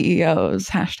all CEOs,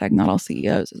 hashtag not all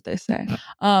CEOs, as they say.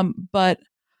 But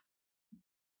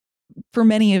for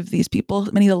many of these people,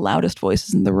 many of the loudest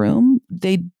voices in the room,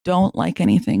 they don't like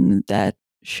anything that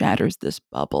shatters this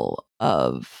bubble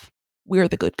of we're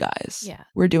the good guys. Yeah.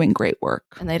 We're doing great work.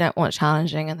 And they don't want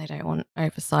challenging and they don't want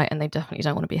oversight and they definitely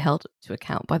don't want to be held to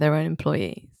account by their own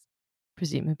employees.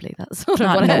 Presumably that's sort of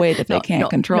not in a way that they can't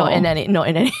control. Not in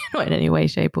any way,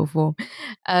 shape or form.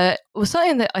 Well,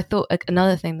 something that I thought,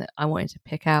 another thing that I wanted to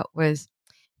pick out was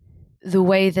the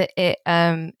way that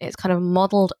it's kind of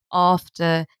modeled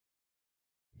after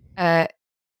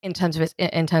in terms of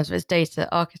its data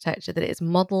architecture, that it's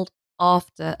modeled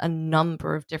after a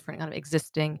number of different kind of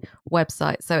existing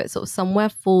websites. So it sort of somewhere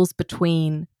falls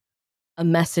between a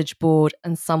message board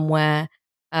and somewhere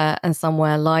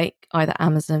like either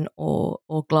Amazon or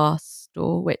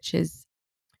Glassdoor, which is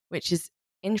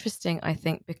interesting, I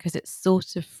think, because it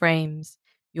sort of frames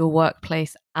your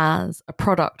workplace as a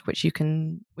product which you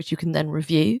can then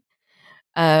review.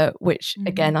 Which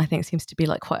again I think seems to be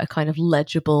like quite a kind of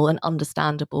legible and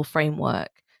understandable framework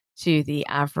to the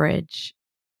average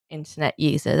internet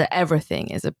user, that everything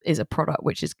is a product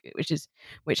which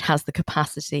has the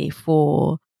capacity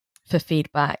for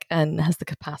feedback and has the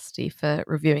capacity for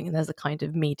reviewing, and there's a kind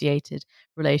of mediated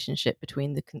relationship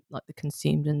between the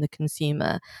consumed and the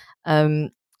consumer.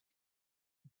 But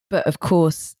of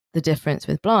course the difference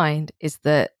with Blind is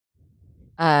that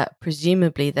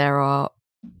presumably there are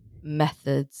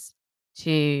methods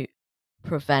to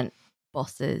prevent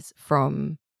bosses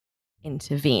from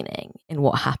intervening in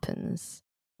what happens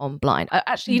on Blind.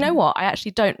 You know what? I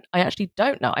actually don't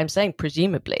know. I'm saying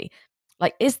presumably.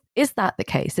 Like, is that the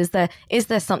case? Is there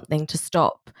something to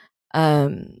stop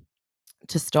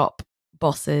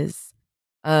bosses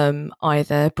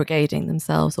either brigading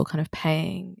themselves or kind of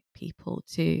paying people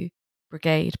to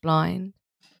brigade Blind?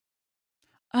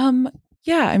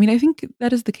 Yeah, I mean, I think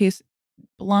that is the case.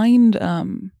 Blind,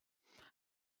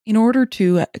 in order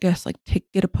to, I guess, like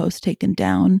get a post taken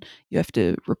down, you have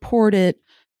to report it.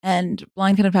 And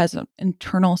Blind kind of has an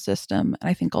internal system, and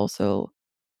I think also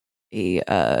a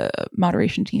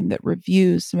moderation team that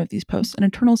reviews some of these posts, an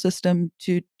internal system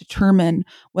to determine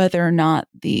whether or not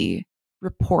the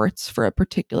reports for a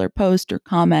particular post or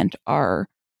comment are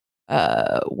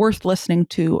worth listening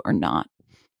to or not.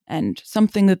 And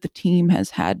something that the team has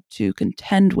had to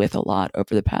contend with a lot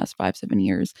over the past 5-7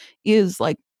 years is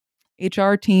like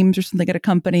HR teams or something at a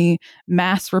company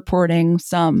mass reporting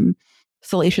some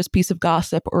salacious piece of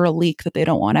gossip or a leak that they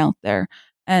don't want out there.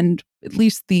 And at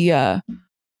least the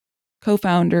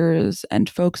co-founders and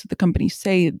folks at the company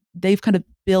say they've kind of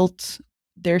built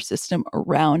their system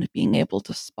around being able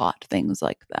to spot things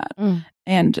like that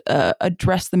and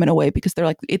address them in a way, because they're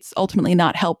like, it's ultimately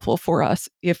not helpful for us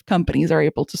if companies are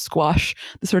able to squash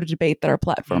the sort of debate that our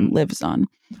platform lives on.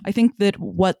 I think that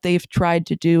what they've tried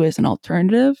to do as an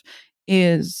alternative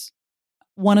is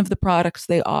one of the products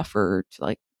they offer to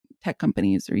like tech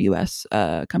companies or US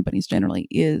companies generally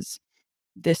is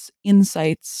this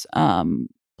insights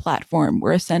platform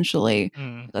where essentially,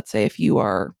 let's say if you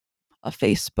are a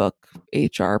Facebook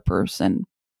HR person,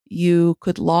 you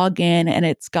could log in and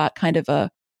it's got kind of a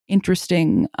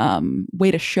interesting way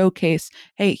to showcase,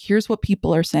 hey, here's what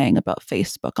people are saying about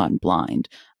Facebook on Blind.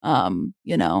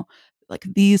 Like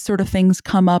these sort of things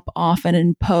come up often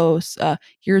in posts.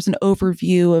 Here's an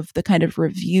overview of the kind of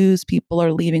reviews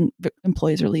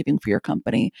employees are leaving for your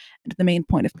company, and the main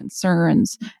point of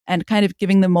concerns, and kind of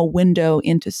giving them a window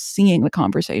into seeing the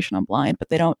conversation on Blind, but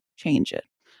they don't change it.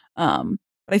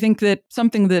 But I think that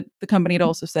something that the company had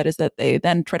also said is that they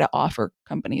then try to offer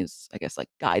companies, I guess, like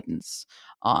guidance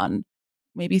on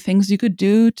maybe things you could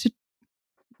do to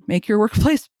make your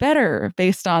workplace better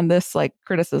based on this like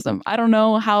criticism. I don't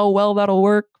know how well that'll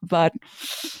work, but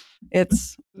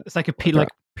it's like a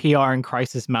PR and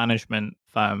crisis management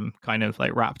firm kind of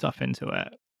like wrapped up into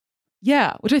it.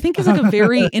 Yeah, which I think is like a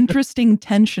very interesting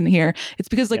tension here. It's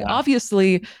because like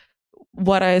obviously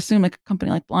what I assume like a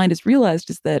company like Blind has realized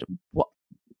is that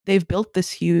they've built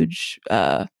this huge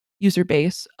user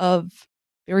base of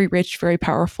very rich, very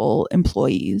powerful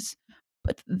employees,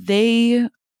 but they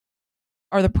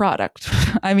are the product.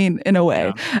 I mean, in a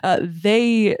way,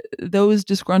 those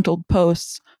disgruntled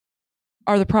posts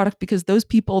are the product because those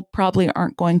people probably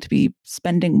aren't going to be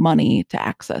spending money to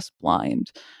access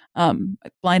Blind.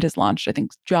 Blind has launched, I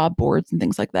think, job boards and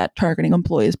things like that targeting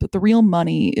employees, but the real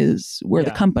money is where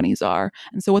the companies are.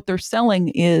 And so what they're selling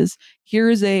is,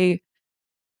 here's a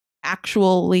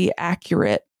actually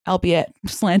accurate, albeit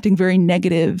slanting, very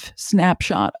negative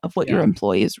snapshot of what your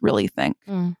employees really think.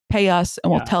 Pay us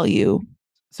and we'll tell you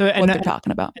what they're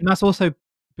talking about. And that's also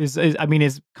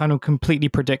is kind of completely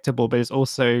predictable, but it's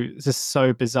also just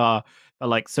so bizarre. But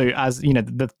like, so as you know,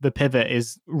 the pivot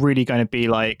is really going to be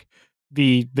like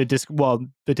the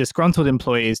disgruntled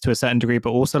employees to a certain degree, but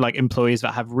also like employees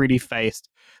that have really faced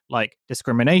like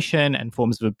discrimination and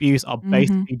forms of abuse are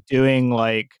basically doing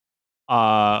like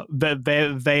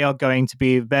they are going to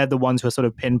be, they're the ones who are sort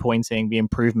of pinpointing the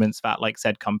improvements that like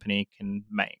said company can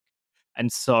make.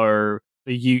 And so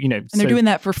and they're doing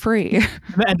that for free.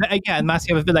 and that's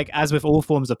the other thing, like as with all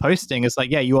forms of posting, it's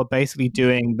like, you are basically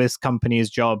doing this company's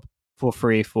job for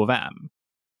free for them.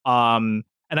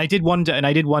 And I did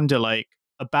wonder like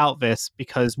about this,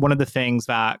 because one of the things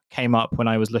that came up when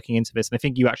I was looking into this, and I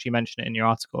think you actually mentioned it in your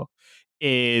article,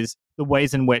 is the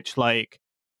ways in which like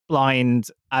Blind,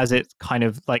 as it kind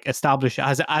of like as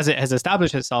it has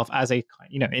established itself as a,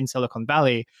 in Silicon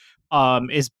Valley,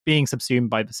 is being subsumed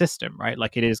by the system, right?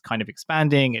 Like it is kind of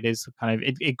expanding. It is kind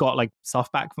of it got like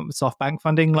SoftBank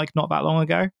funding like not that long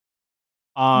ago.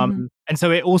 And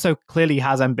so it also clearly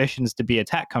has ambitions to be a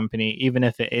tech company, even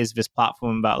if it is this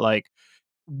platform that like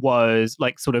was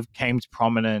like sort of came to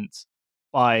prominence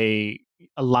by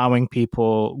allowing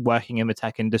people working in the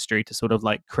tech industry to sort of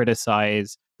like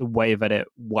criticize the way that it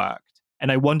worked.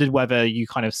 And I wondered whether you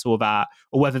kind of saw that,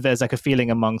 or whether there's like a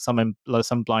feeling among some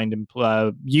blind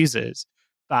users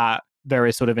that there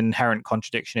is sort of inherent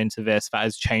contradiction into this that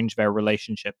has changed their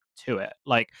relationship to it.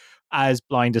 Like as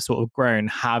Blind has sort of grown,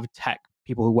 have tech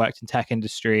people who worked in tech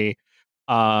industry,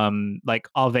 like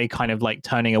are they kind of like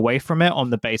turning away from it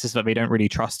on the basis that they don't really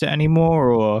trust it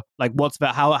anymore, or like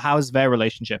how's their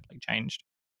relationship like changed?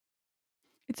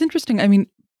 It's interesting. I mean,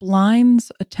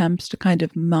 Blind's attempts to kind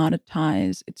of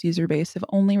monetize its user base have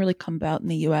only really come about in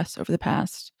the US over the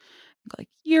past like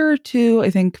year or two, I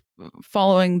think,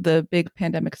 following the big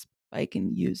pandemic spike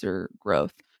in user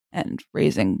growth and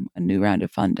raising a new round of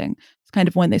funding. It's kind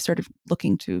of when they started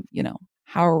looking to,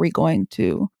 how are we going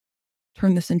to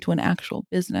turn this into an actual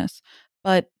business?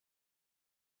 But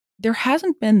there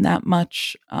hasn't been that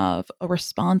much of a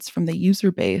response from the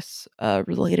user base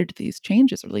related to these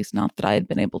changes, or at least not that I had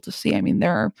been able to see. I mean,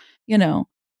 there are, a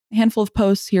handful of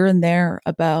posts here and there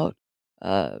about,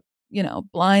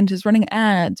 Blind is running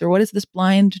ads, or what is this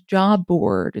Blind job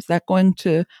board? Is that going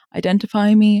to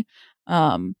identify me?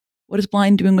 What is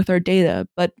Blind doing with our data?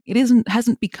 But it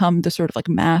hasn't become the sort of like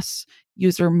mass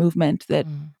user movement that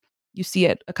you see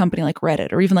at a company like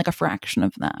Reddit, or even like a fraction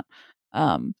of that.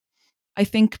 I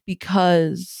think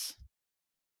because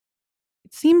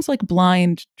it seems like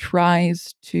Blind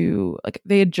tries to, like,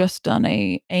 they had just done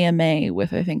a AMA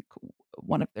with, I think,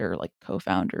 one of their like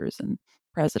co-founders and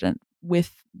president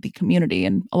with the community,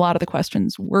 and a lot of the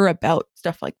questions were about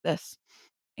stuff like this,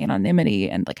 anonymity,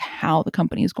 and like how the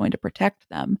company is going to protect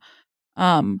them.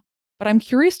 But I'm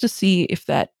curious to see if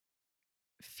that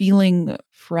feeling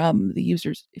from the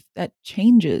users, if that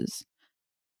changes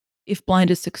if Blind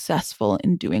is successful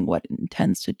in doing what it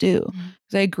intends to do.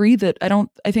 Because I agree that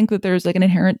I think that there's like an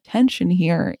inherent tension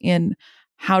here in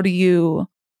how do you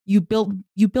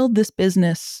build this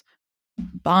business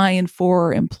by and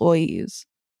for employees,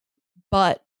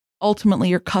 but ultimately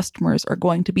your customers are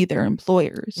going to be their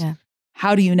employers. Yeah.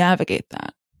 How do you navigate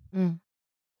that?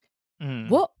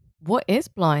 What is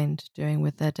Blind doing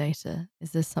with their data?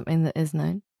 Is this something that is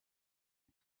known?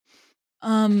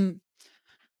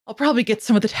 I'll probably get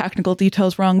some of the technical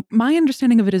details wrong. My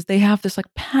understanding of it is they have this like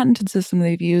patented system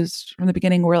they've used from the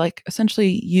beginning where like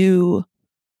essentially you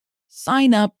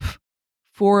sign up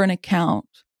for an account.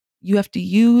 You have to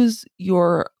use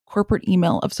your corporate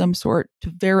email of some sort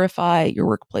to verify your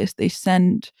workplace. They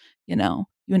send, you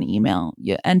an email,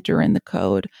 you enter in the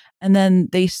code, and then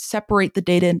they separate the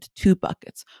data into two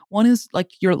buckets. One is like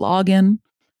your login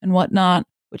and whatnot,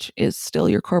 which is still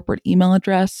your corporate email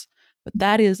address, but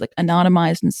that is like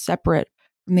anonymized and separate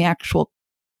from the actual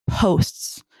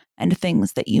posts and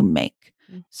things that you make.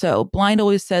 So Blind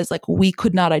always says like, we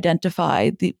could not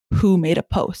identify who made a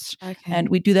post. Okay. And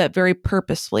we do that very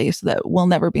purposefully so that we'll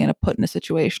never be put in a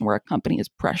situation where a company is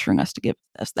pressuring us to give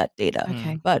us that data.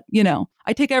 Okay. But,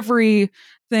 I take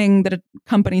everything that a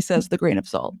company says with a grain of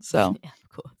salt. So yeah, of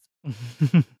course.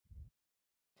 It'd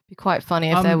be quite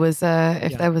funny if there was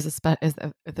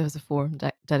a forum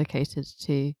dedicated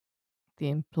to the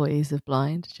employees of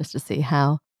Blind, just to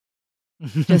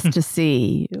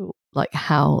see like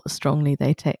how strongly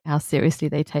how seriously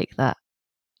they take that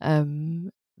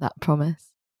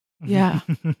promise. Yeah.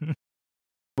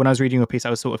 When I was reading your piece, I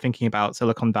was sort of thinking about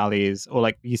Silicon Valley's or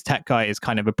like these tech guys'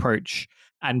 kind of approach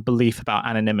and belief about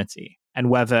anonymity, and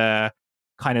whether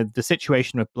kind of the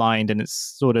situation with Blind and its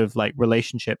sort of like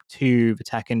relationship to the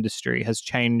tech industry has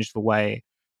changed the way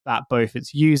that both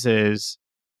its users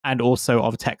and also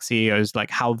of tech CEOs, like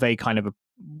how they kind of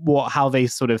how they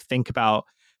sort of think about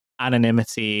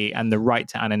anonymity and the right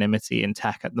to anonymity in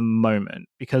tech at the moment.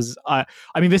 Because I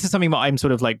mean, this is something that I'm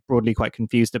sort of like broadly quite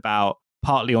confused about,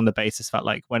 partly on the basis that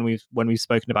like when we've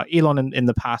spoken about Elon in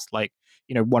the past, like,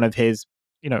 one of his,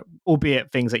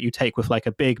 albeit things that you take with like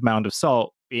a big mound of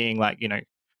salt, being like,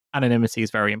 anonymity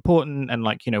is very important, and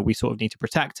like, we sort of need to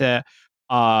protect it.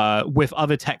 With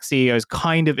other tech CEOs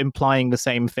kind of implying the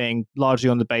same thing, largely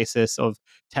on the basis of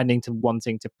tending to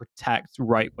wanting to protect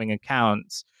right-wing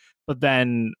accounts, but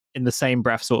then in the same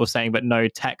breath sort of saying, but no,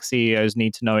 tech CEOs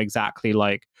need to know exactly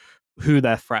like who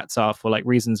their threats are for like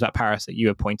reasons that Paris that you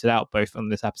have pointed out both on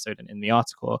this episode and in the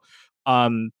article.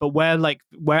 But where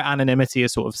anonymity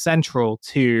is sort of central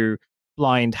to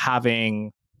Blind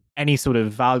having any sort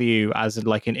of value as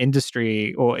like an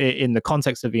industry or in the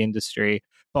context of the industry,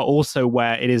 but also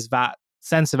where it is that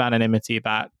sense of anonymity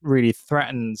that really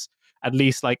threatens at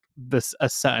least like this a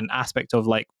certain aspect of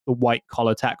like the white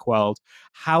collar tech world.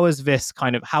 How has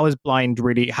Blind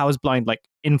like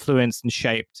influenced and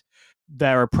shaped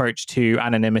their approach to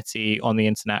anonymity on the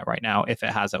internet right now, if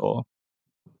it has at all?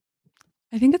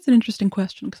 I think it's an interesting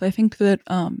question because I think that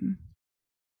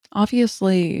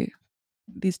obviously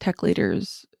these tech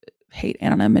leaders hate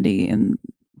anonymity in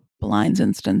Blind's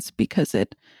instance because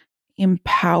it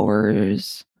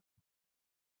empowers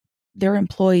their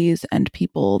employees and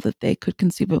people that they could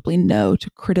conceivably know to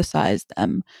criticize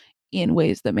them in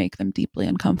ways that make them deeply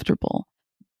uncomfortable.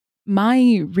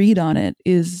 My read on it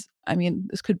is, I mean,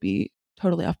 this could be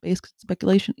totally off base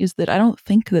speculation, is that I don't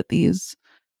think that these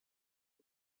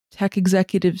tech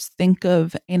executives think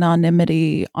of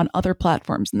anonymity on other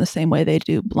platforms in the same way they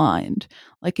do Blind.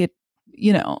 Like the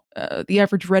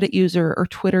average Reddit user or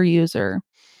Twitter user,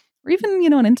 or even,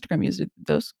 an Instagram user,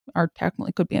 those are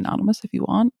technically could be anonymous if you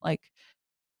want. Like,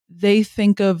 they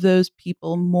think of those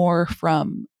people more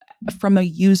from a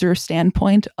user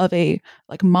standpoint of a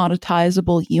like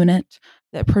monetizable unit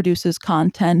that produces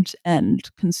content and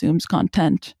consumes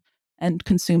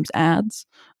ads.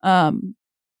 And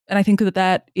I think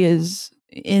that is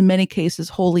in many cases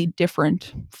wholly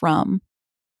different from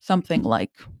something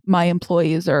like my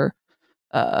employees are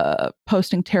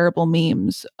posting terrible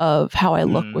memes of how I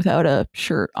look without a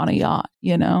shirt on a yacht.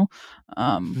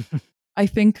 I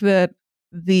think that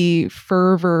the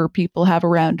fervor people have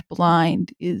around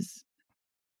Blind is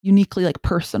uniquely like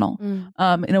personal,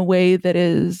 in a way that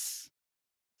is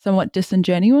somewhat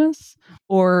disingenuous,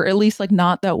 or at least like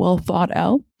not that well thought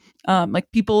out. Like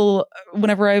people,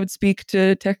 whenever I would speak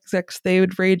to tech execs, they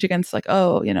would rage against like,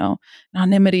 oh,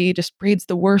 anonymity just breeds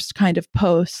the worst kind of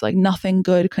posts. Like nothing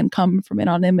good can come from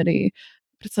anonymity.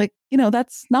 But it's like,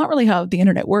 that's not really how the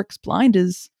internet works. Blind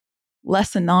is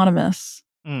less anonymous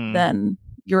than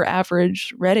your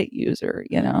average Reddit user,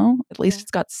 at least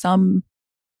it's got some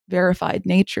verified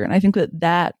nature. And I think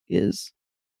that is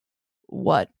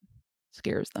what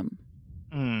scares them.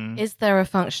 Is there a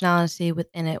functionality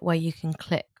within it where you can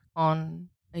click on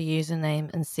a username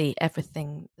and see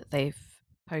everything that they've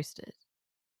posted?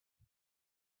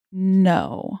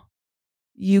 No.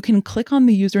 You can click on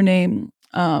the username,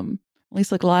 at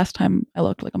least like last time I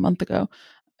looked, like a month ago,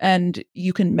 and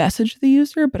you can message the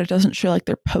user, but it doesn't show like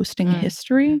their posting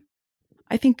history.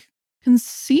 I think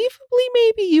conceivably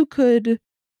maybe you could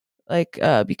like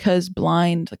because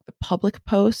Blind, like the public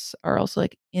posts are also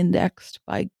like indexed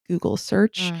by Google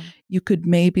search, you could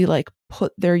maybe like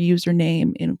put their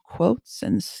username in quotes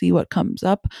and see what comes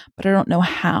up, but I don't know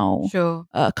how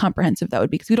comprehensive that would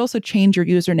be, because you'd also change your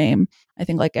username, I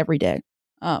think, like every day.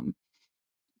 One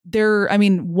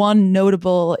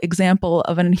notable example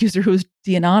of an user who's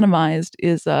de-anonymized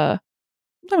is sometime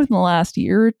within the last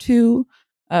year or two.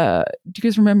 Do you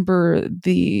guys remember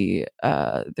there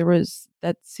was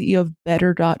that CEO of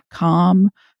Better.com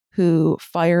who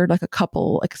fired like a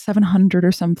couple, like 700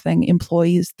 or something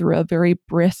employees through a very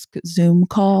brisk Zoom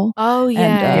call. Oh And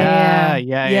Yeah,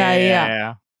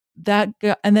 yeah.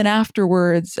 And then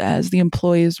afterwards, as the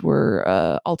employees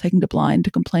were all taken to Blind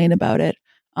to complain about it,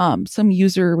 some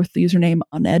user with the username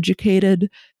uneducated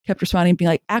kept responding, being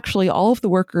like, actually, all of the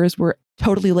workers were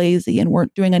totally lazy and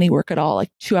weren't doing any work at all,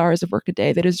 like 2 hours of work a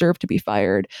day. They deserve to be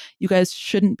fired. You guys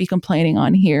shouldn't be complaining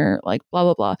on here, like blah,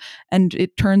 blah, blah. And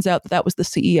it turns out that was the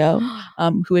CEO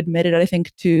who admitted, I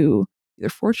think, to either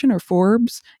Fortune or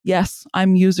Forbes, yes,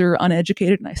 I'm user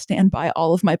uneducated and I stand by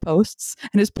all of my posts.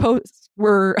 And his posts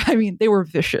were, I mean, they were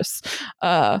vicious.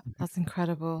 That's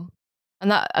incredible.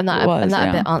 And that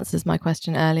yeah. bit answers my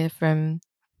question earlier from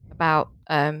about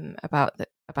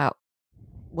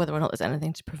whether or not there's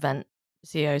anything to prevent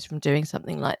CEOs from doing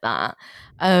something like that.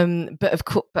 But of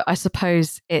course, but I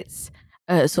suppose it's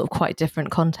a sort of quite different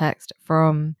context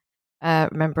from.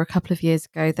 Remember, a couple of years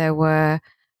ago, there were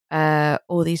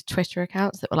all these Twitter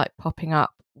accounts that were like popping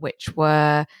up, which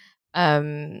were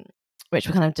kind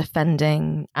of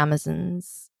defending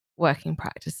Amazon's working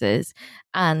practices,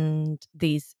 and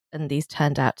these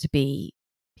turned out to be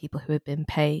people who had been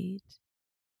paid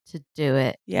to do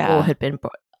it, or had been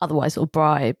otherwise sort of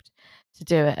bribed to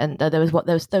do it. And there was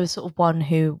sort of one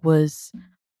who was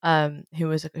a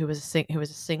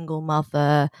single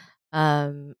mother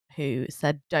who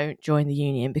said, "Don't join the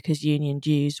union because union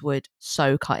dues would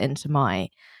so cut into my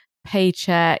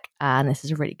paycheck, and this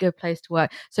is a really good place to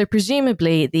work." So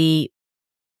presumably the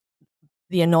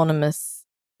anonymous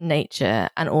nature,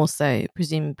 and also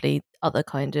presumably other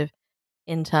kind of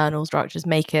internal structures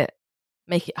make it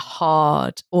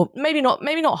hard, or maybe not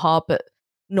hard, but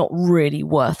not really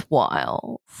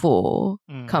worthwhile for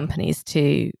companies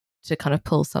to kind of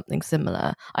pull something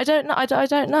similar. I don't know. I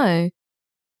don't know.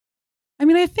 I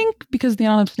mean, I think because of the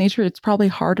anonymous nature, it's probably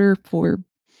harder for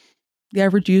the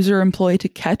average user or employee to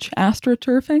catch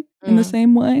astroturfing in the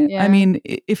same way. Yeah. I mean,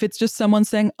 if it's just someone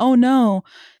saying, "Oh no,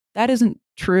 that isn't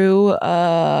true.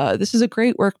 This is a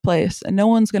great workplace and no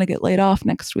one's going to get laid off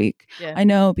next week. Yeah. I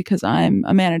know because I'm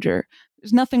a manager."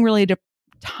 There's nothing really to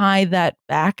tie that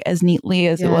back as neatly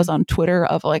as it was on Twitter,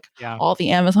 of like all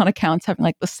the Amazon accounts having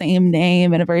like the same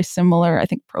name and a very similar, I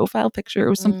think, profile picture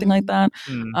or something like that.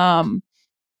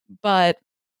 But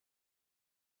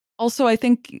also, I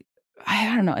think,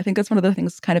 I don't know, I think that's one of the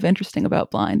things that's kind of interesting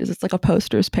about Blind is it's like a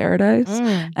poster's paradise.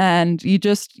 And you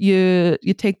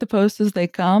take the posts as they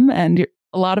come, and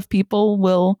a lot of people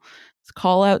will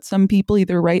call out some people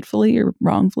either rightfully or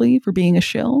wrongfully for being a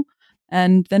shill,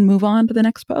 and then move on to the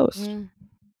next post.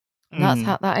 That's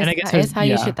how that is how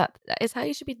you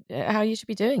should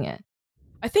be doing it.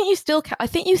 I think you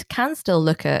can still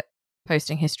look at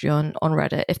posting history on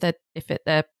Reddit if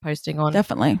they're posting on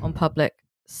definitely on public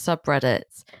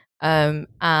subreddits, and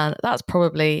that's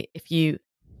probably, if you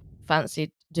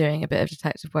fancied doing a bit of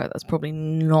detective work, that's probably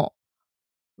not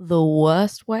the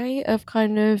worst way of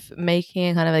kind of making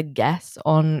a kind of a guess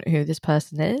on who this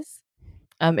person is,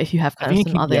 if you have kind of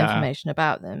some other information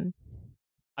about them.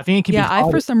 I think it can be hard.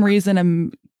 I, for some reason,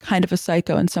 am kind of a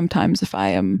psycho, and sometimes if I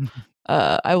am,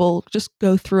 I will just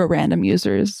go through a random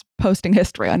user's posting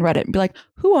history on Reddit and be like,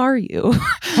 "Who are you?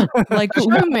 Like,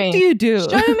 what do you do?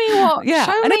 Show me what?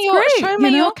 Show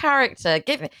me your character.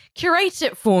 Curate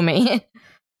it for me."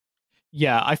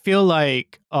 Yeah, I feel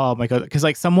like, oh my God, because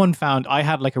like someone found, I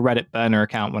had like a Reddit burner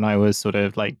account when I was sort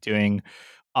of like doing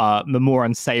the more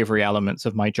unsavory elements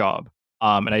of my job.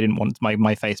 And I didn't want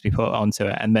my face to be put onto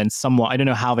it. And then someone, I don't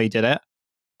know how they did it,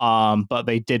 but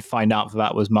they did find out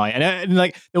that was and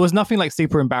like there was nothing like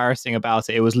super embarrassing about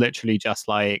it. It was literally just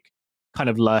like kind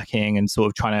of lurking and sort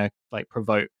of trying to like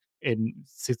provoke in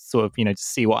sort of, to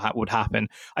see what would happen.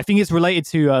 I think it's related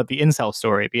to the incel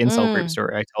group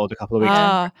story I told a couple of weeks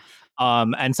ago.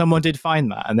 And someone did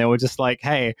find that, and they were just like,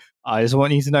 "Hey, I just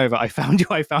want you to know that I found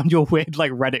your weird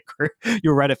like Reddit group,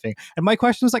 your Reddit thing." And my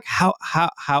question was like, how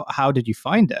did you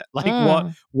find it?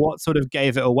 Like what sort of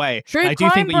gave it away? True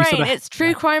Crime Brain. It's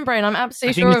True Crime Brain. I'm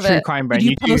absolutely sure of it. True Crime Brain. Did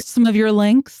you post some of your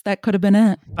links? That could have been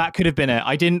it. That could have been it.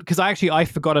 I didn't, because I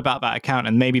forgot about that account,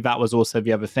 and maybe that was also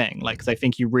the other thing. Like, because I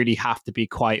think you really have to be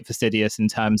quite fastidious in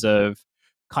terms of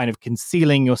kind of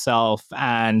concealing yourself,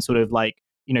 and sort of like,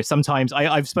 sometimes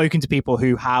I've spoken to people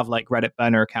who have like Reddit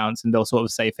burner accounts, and they'll sort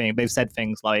of say they've said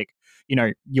things like,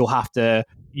 you'll have to,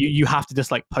 you have to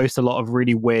just like post a lot of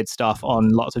really weird stuff on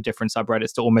lots of different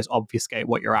subreddits to almost obfuscate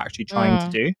what you're actually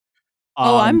trying to do.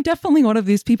 I'm definitely one of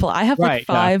these people. I have like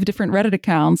 5 different Reddit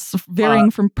accounts, varying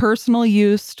from personal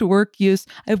use to work use.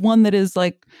 I have one that is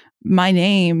like my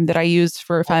name that I use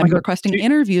for if I'm requesting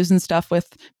interviews and stuff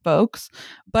with folks.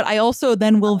 But I also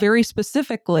then will very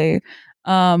specifically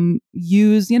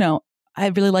use, I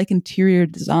really like interior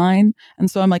design. And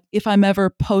so I'm like, if I'm ever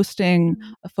posting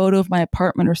a photo of my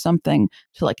apartment or something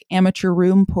to like amateur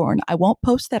room porn, I won't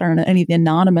post that on any of the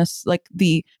anonymous, like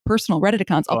the personal Reddit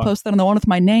accounts. I'll post that on the one with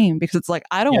my name, because it's like,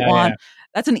 I don't want,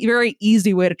 that's a very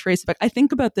easy way to trace it back. I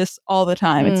think about this all the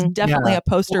time. It's definitely a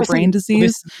poster brain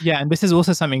disease. And this is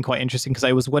also something quite interesting, because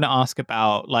I was going to ask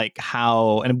about like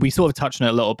how, and we sort of touched on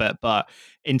it a little bit, but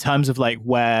in terms of like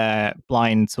where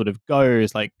Blind sort of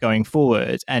goes, like going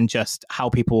forward, and just how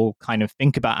people kind of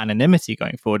think about anonymity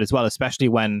going forward as well, especially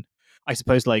when I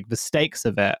suppose like the stakes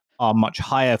of it are much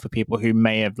higher for people who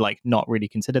may have like not really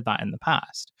considered that in the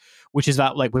past, which is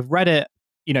that like with Reddit,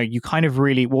 you kind of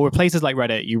really, well, with places like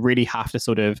Reddit, you really have to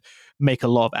sort of make a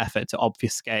lot of effort to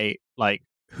obfuscate like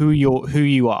who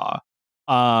you are,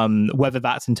 whether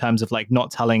that's in terms of like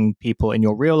not telling people in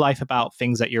your real life about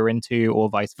things that you're into or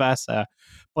vice versa.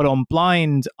 But on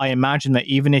Blind, I imagine that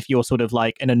even if you're sort of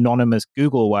like an anonymous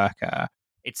Google worker,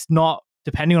 it's not,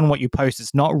 depending on what you post,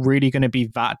 it's not really going to be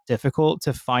that difficult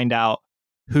to find out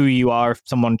who you are if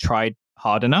someone tried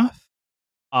hard enough.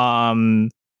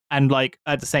 And like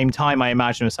at the same time, I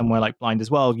imagine with somewhere like Blind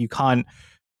as well, you can't,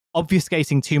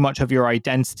 obfuscating too much of your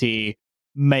identity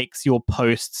makes your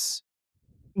posts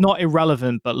not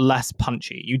irrelevant, but less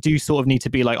punchy. You do sort of need to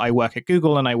be like, I work at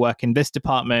Google and I work in this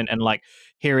department, and like,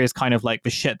 here is kind of like the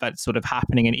shit that's sort of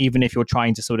happening. And even if you're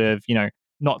trying to sort of,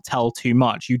 not tell too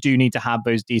much, you do need to have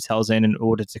those details in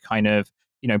order to kind of,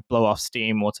 blow off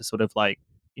steam, or to sort of like,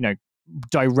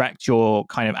 direct your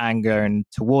kind of anger and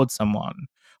towards someone.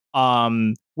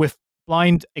 With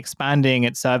Blind expanding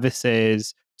its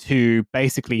services to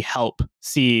basically help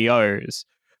CEOs,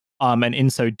 and in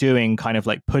so doing, kind of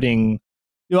like putting,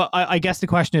 I guess the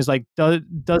question is like,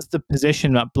 does the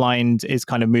position that Blind is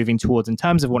kind of moving towards in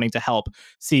terms of wanting to help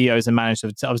CEOs and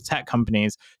managers of tech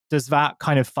companies, does that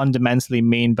kind of fundamentally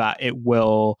mean that it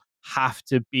will have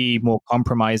to be more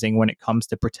compromising when it comes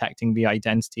to protecting the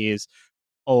identities,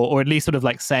 or at least sort of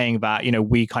like saying that,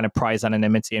 we kind of prize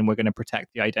anonymity and we're going to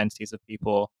protect the identities of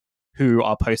people who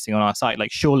are posting on our site?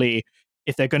 Like, surely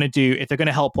if they're going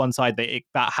to help one side,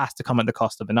 that has to come at the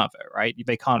cost of another, right?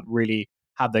 They can't really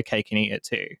have their cake and eat it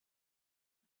too.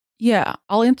 Yeah,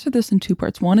 I'll answer this in two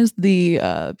parts. One is the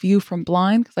view from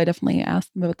Blind, because I definitely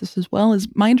asked them about this as well. Is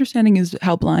my understanding is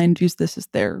how Blind views this is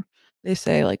they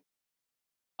say like,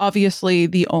 obviously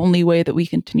the only way that we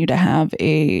continue to have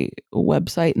a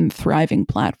website and thriving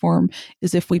platform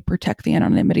is if we protect the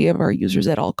anonymity of our users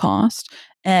at all cost.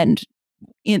 And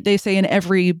they say in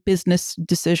every business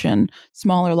decision,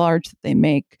 small or large, that they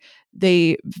make,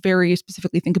 they very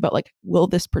specifically think about like, will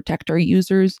this protect our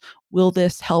users? Will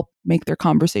this help make their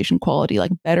conversation quality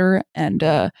like better? And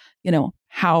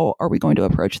how are we going to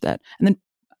approach that? And then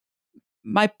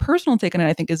my personal take on it,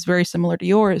 I think, is very similar to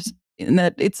yours, in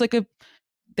that it's like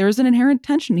there's an inherent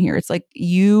tension here. It's like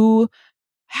you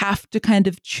have to kind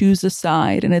of choose a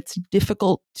side, and it's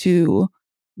difficult to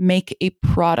make a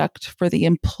product for the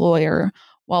employer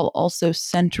while also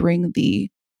centering the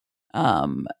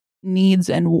needs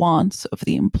and wants of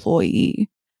the employee.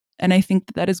 And I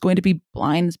think that is going to be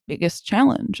Blind's biggest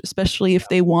challenge, especially if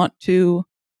they want to,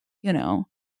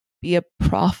 be a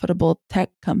profitable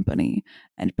tech company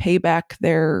and pay back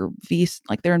their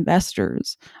their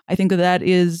investors. I think that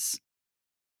is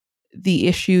the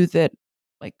issue that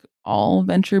like all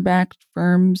venture-backed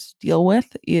firms deal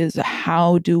with, is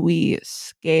how do we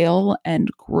scale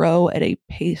and grow at a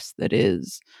pace that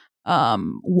is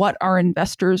what our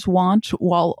investors want,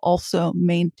 while also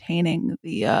maintaining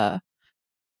the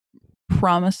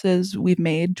promises we've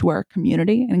made to our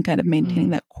community, and kind of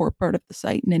maintaining that core part of the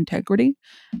site and integrity.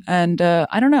 And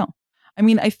I don't know. I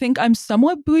mean, I think I'm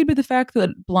somewhat buoyed by the fact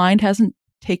that Blind hasn't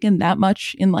taken that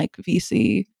much in like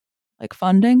VC like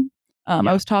funding.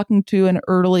 I was talking to an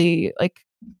early, like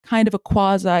kind of a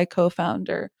quasi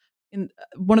co-founder, in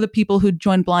one of the people who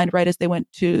joined Blind right as they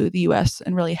went to the US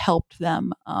and really helped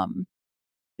them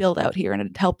build out here, and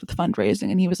it helped with fundraising.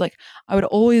 And he was like, I would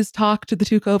always talk to the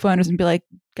two co-founders and be like,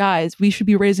 guys, we should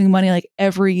be raising money like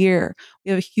every year.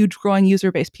 We have a huge growing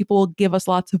user base. People will give us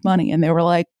lots of money. And they were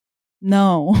like,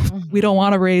 no, we don't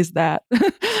want to raise that.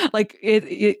 Like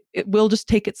it will just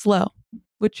take it slow,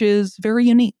 which is very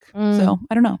unique. So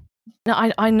I don't know.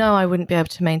 No, I know I wouldn't be able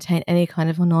to maintain any kind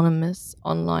of anonymous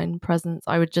online presence.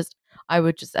 I would just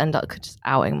end up just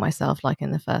outing myself like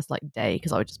in the first like day,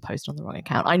 because I would just post on the wrong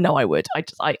account. I know I would.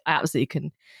 I absolutely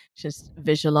can just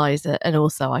visualize it. And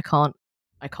also I can't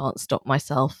stop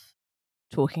myself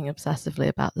talking obsessively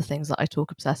about the things that I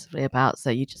talk obsessively about. So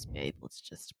you just be able to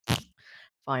just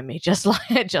find me just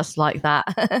like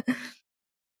that.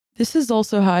 This is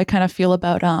also how I kind of feel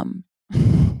about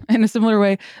in a similar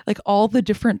way, like all the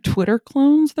different Twitter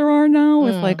clones there are now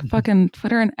with like fucking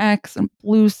Twitter and X and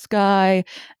Blue Sky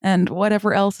and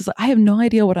whatever else is. I have no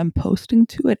idea what I'm posting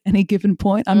to at any given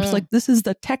point. I'm just like, this is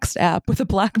the text app with a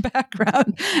black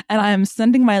background, and I am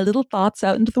sending my little thoughts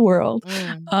out into the world.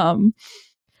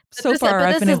 So far,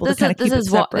 I've been able to kind of keep it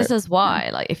separate. This is why,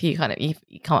 like, if you kind of you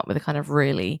come up with a kind of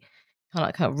really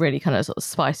sort of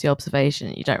spicy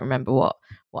observation, you don't remember what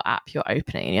app you're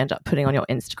opening, and you end up putting on your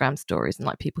Instagram stories, and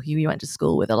like people who you went to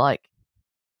school with are like,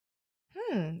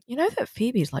 you know that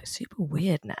Phoebe's like super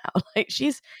weird now. Like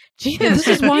this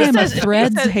is why I'm a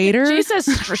Threads hater.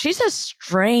 She says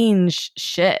strange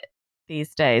shit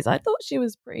these days. I thought she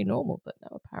was pretty normal, but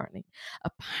no,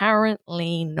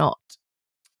 apparently not.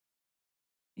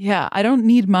 Yeah, I don't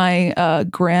need my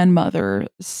grandmother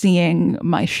seeing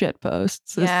my shit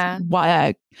posts. Yeah. That's why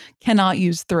I cannot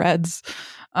use Threads.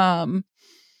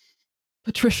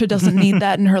 Patricia doesn't need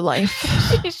that in her life.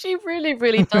 She really,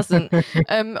 really doesn't.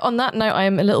 On that note, I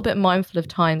am a little bit mindful of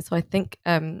time, so I think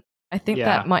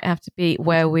that might have to be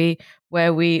where we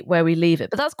leave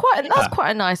it. But that's quite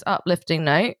a nice uplifting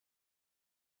note.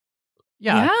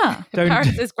 Yeah.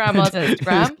 Paris's grandma's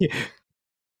Instagram.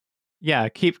 Yeah,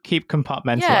 keep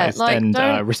compartmentalized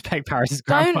and respect Paris's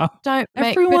grandma. Don't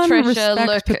make Everyone Patricia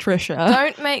respect Patricia.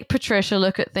 Don't make Patricia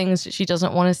look at things that she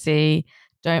doesn't want to see.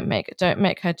 Don't make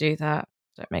her do that.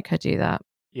 Don't make her do that.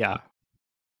 Yeah.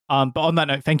 But on that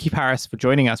note, thank you, Paris, for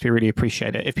joining us. We really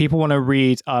appreciate it. If people want to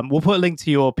read, we'll put a link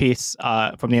to your piece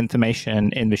from the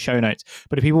information in the show notes.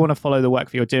 But if people want to follow the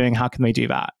work that you're doing, how can they do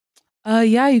that?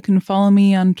 You can follow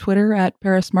me on Twitter at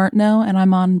Paris Martineau, and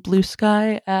I'm on Blue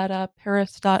Sky at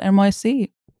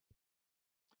paris.nyc.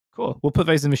 Cool. We'll put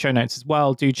those in the show notes as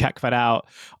well. Do check that out.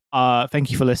 Thank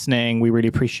you for listening. We really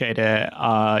appreciate it.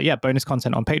 Bonus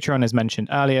content on Patreon, as mentioned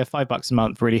earlier, $5 a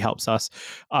month really helps us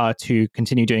to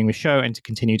continue doing the show and to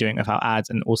continue doing it without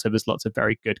ads. And also there's lots of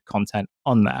very good content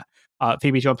on there.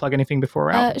 Phoebe, do you want to plug anything before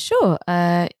we're out? Sure.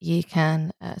 You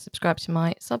can subscribe to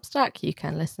my Substack. You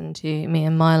can listen to me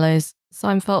and Milo's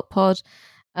Seinfeld pod.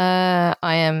 I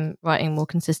am writing more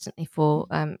consistently for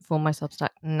my Substack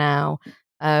now,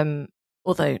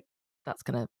 although that's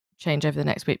going to change over the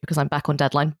next week because I'm back on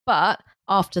deadline. But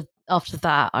after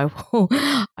that,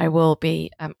 I will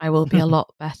be a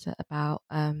lot better about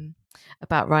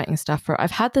writing stuff. I've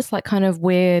had this like kind of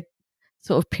weird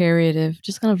sort of period of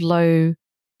just kind of low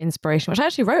inspiration, which I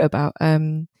actually wrote about,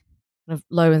 kind of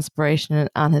low inspiration and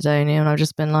anhedonia, and I've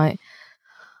just been like,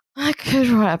 I could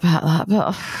write about that,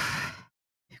 but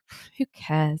who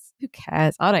cares?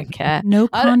 I don't care. No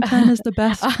content is the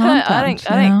best content. I don't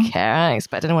care. I don't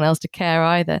expect anyone else to care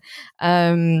either.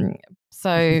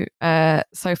 So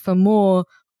for more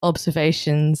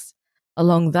observations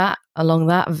along that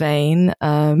vein,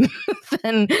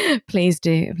 then please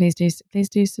do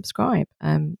subscribe.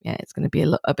 It's going to be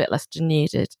a bit less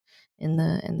denuded in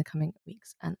the coming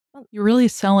weeks and months. You're really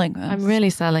selling this. I'm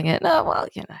really selling it. No, well,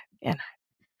 you know.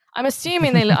 I'm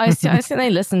assuming I think they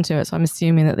listen to it, so I'm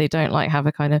assuming that they don't like have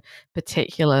a kind of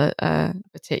particular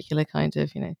kind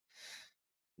of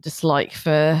dislike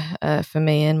for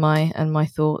me and my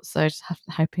thoughts. So just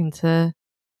hoping to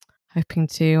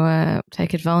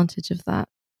take advantage of that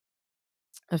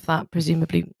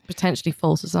presumably potentially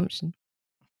false assumption.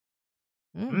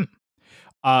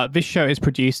 This show is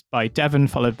produced by Devon.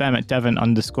 Follow them at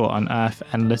Devon_unearth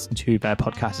and listen to their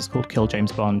podcast. It's called Kill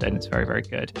James Bond, and it's very, very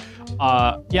good.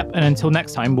 And until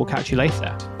next time, we'll catch you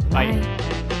later.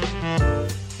 Bye.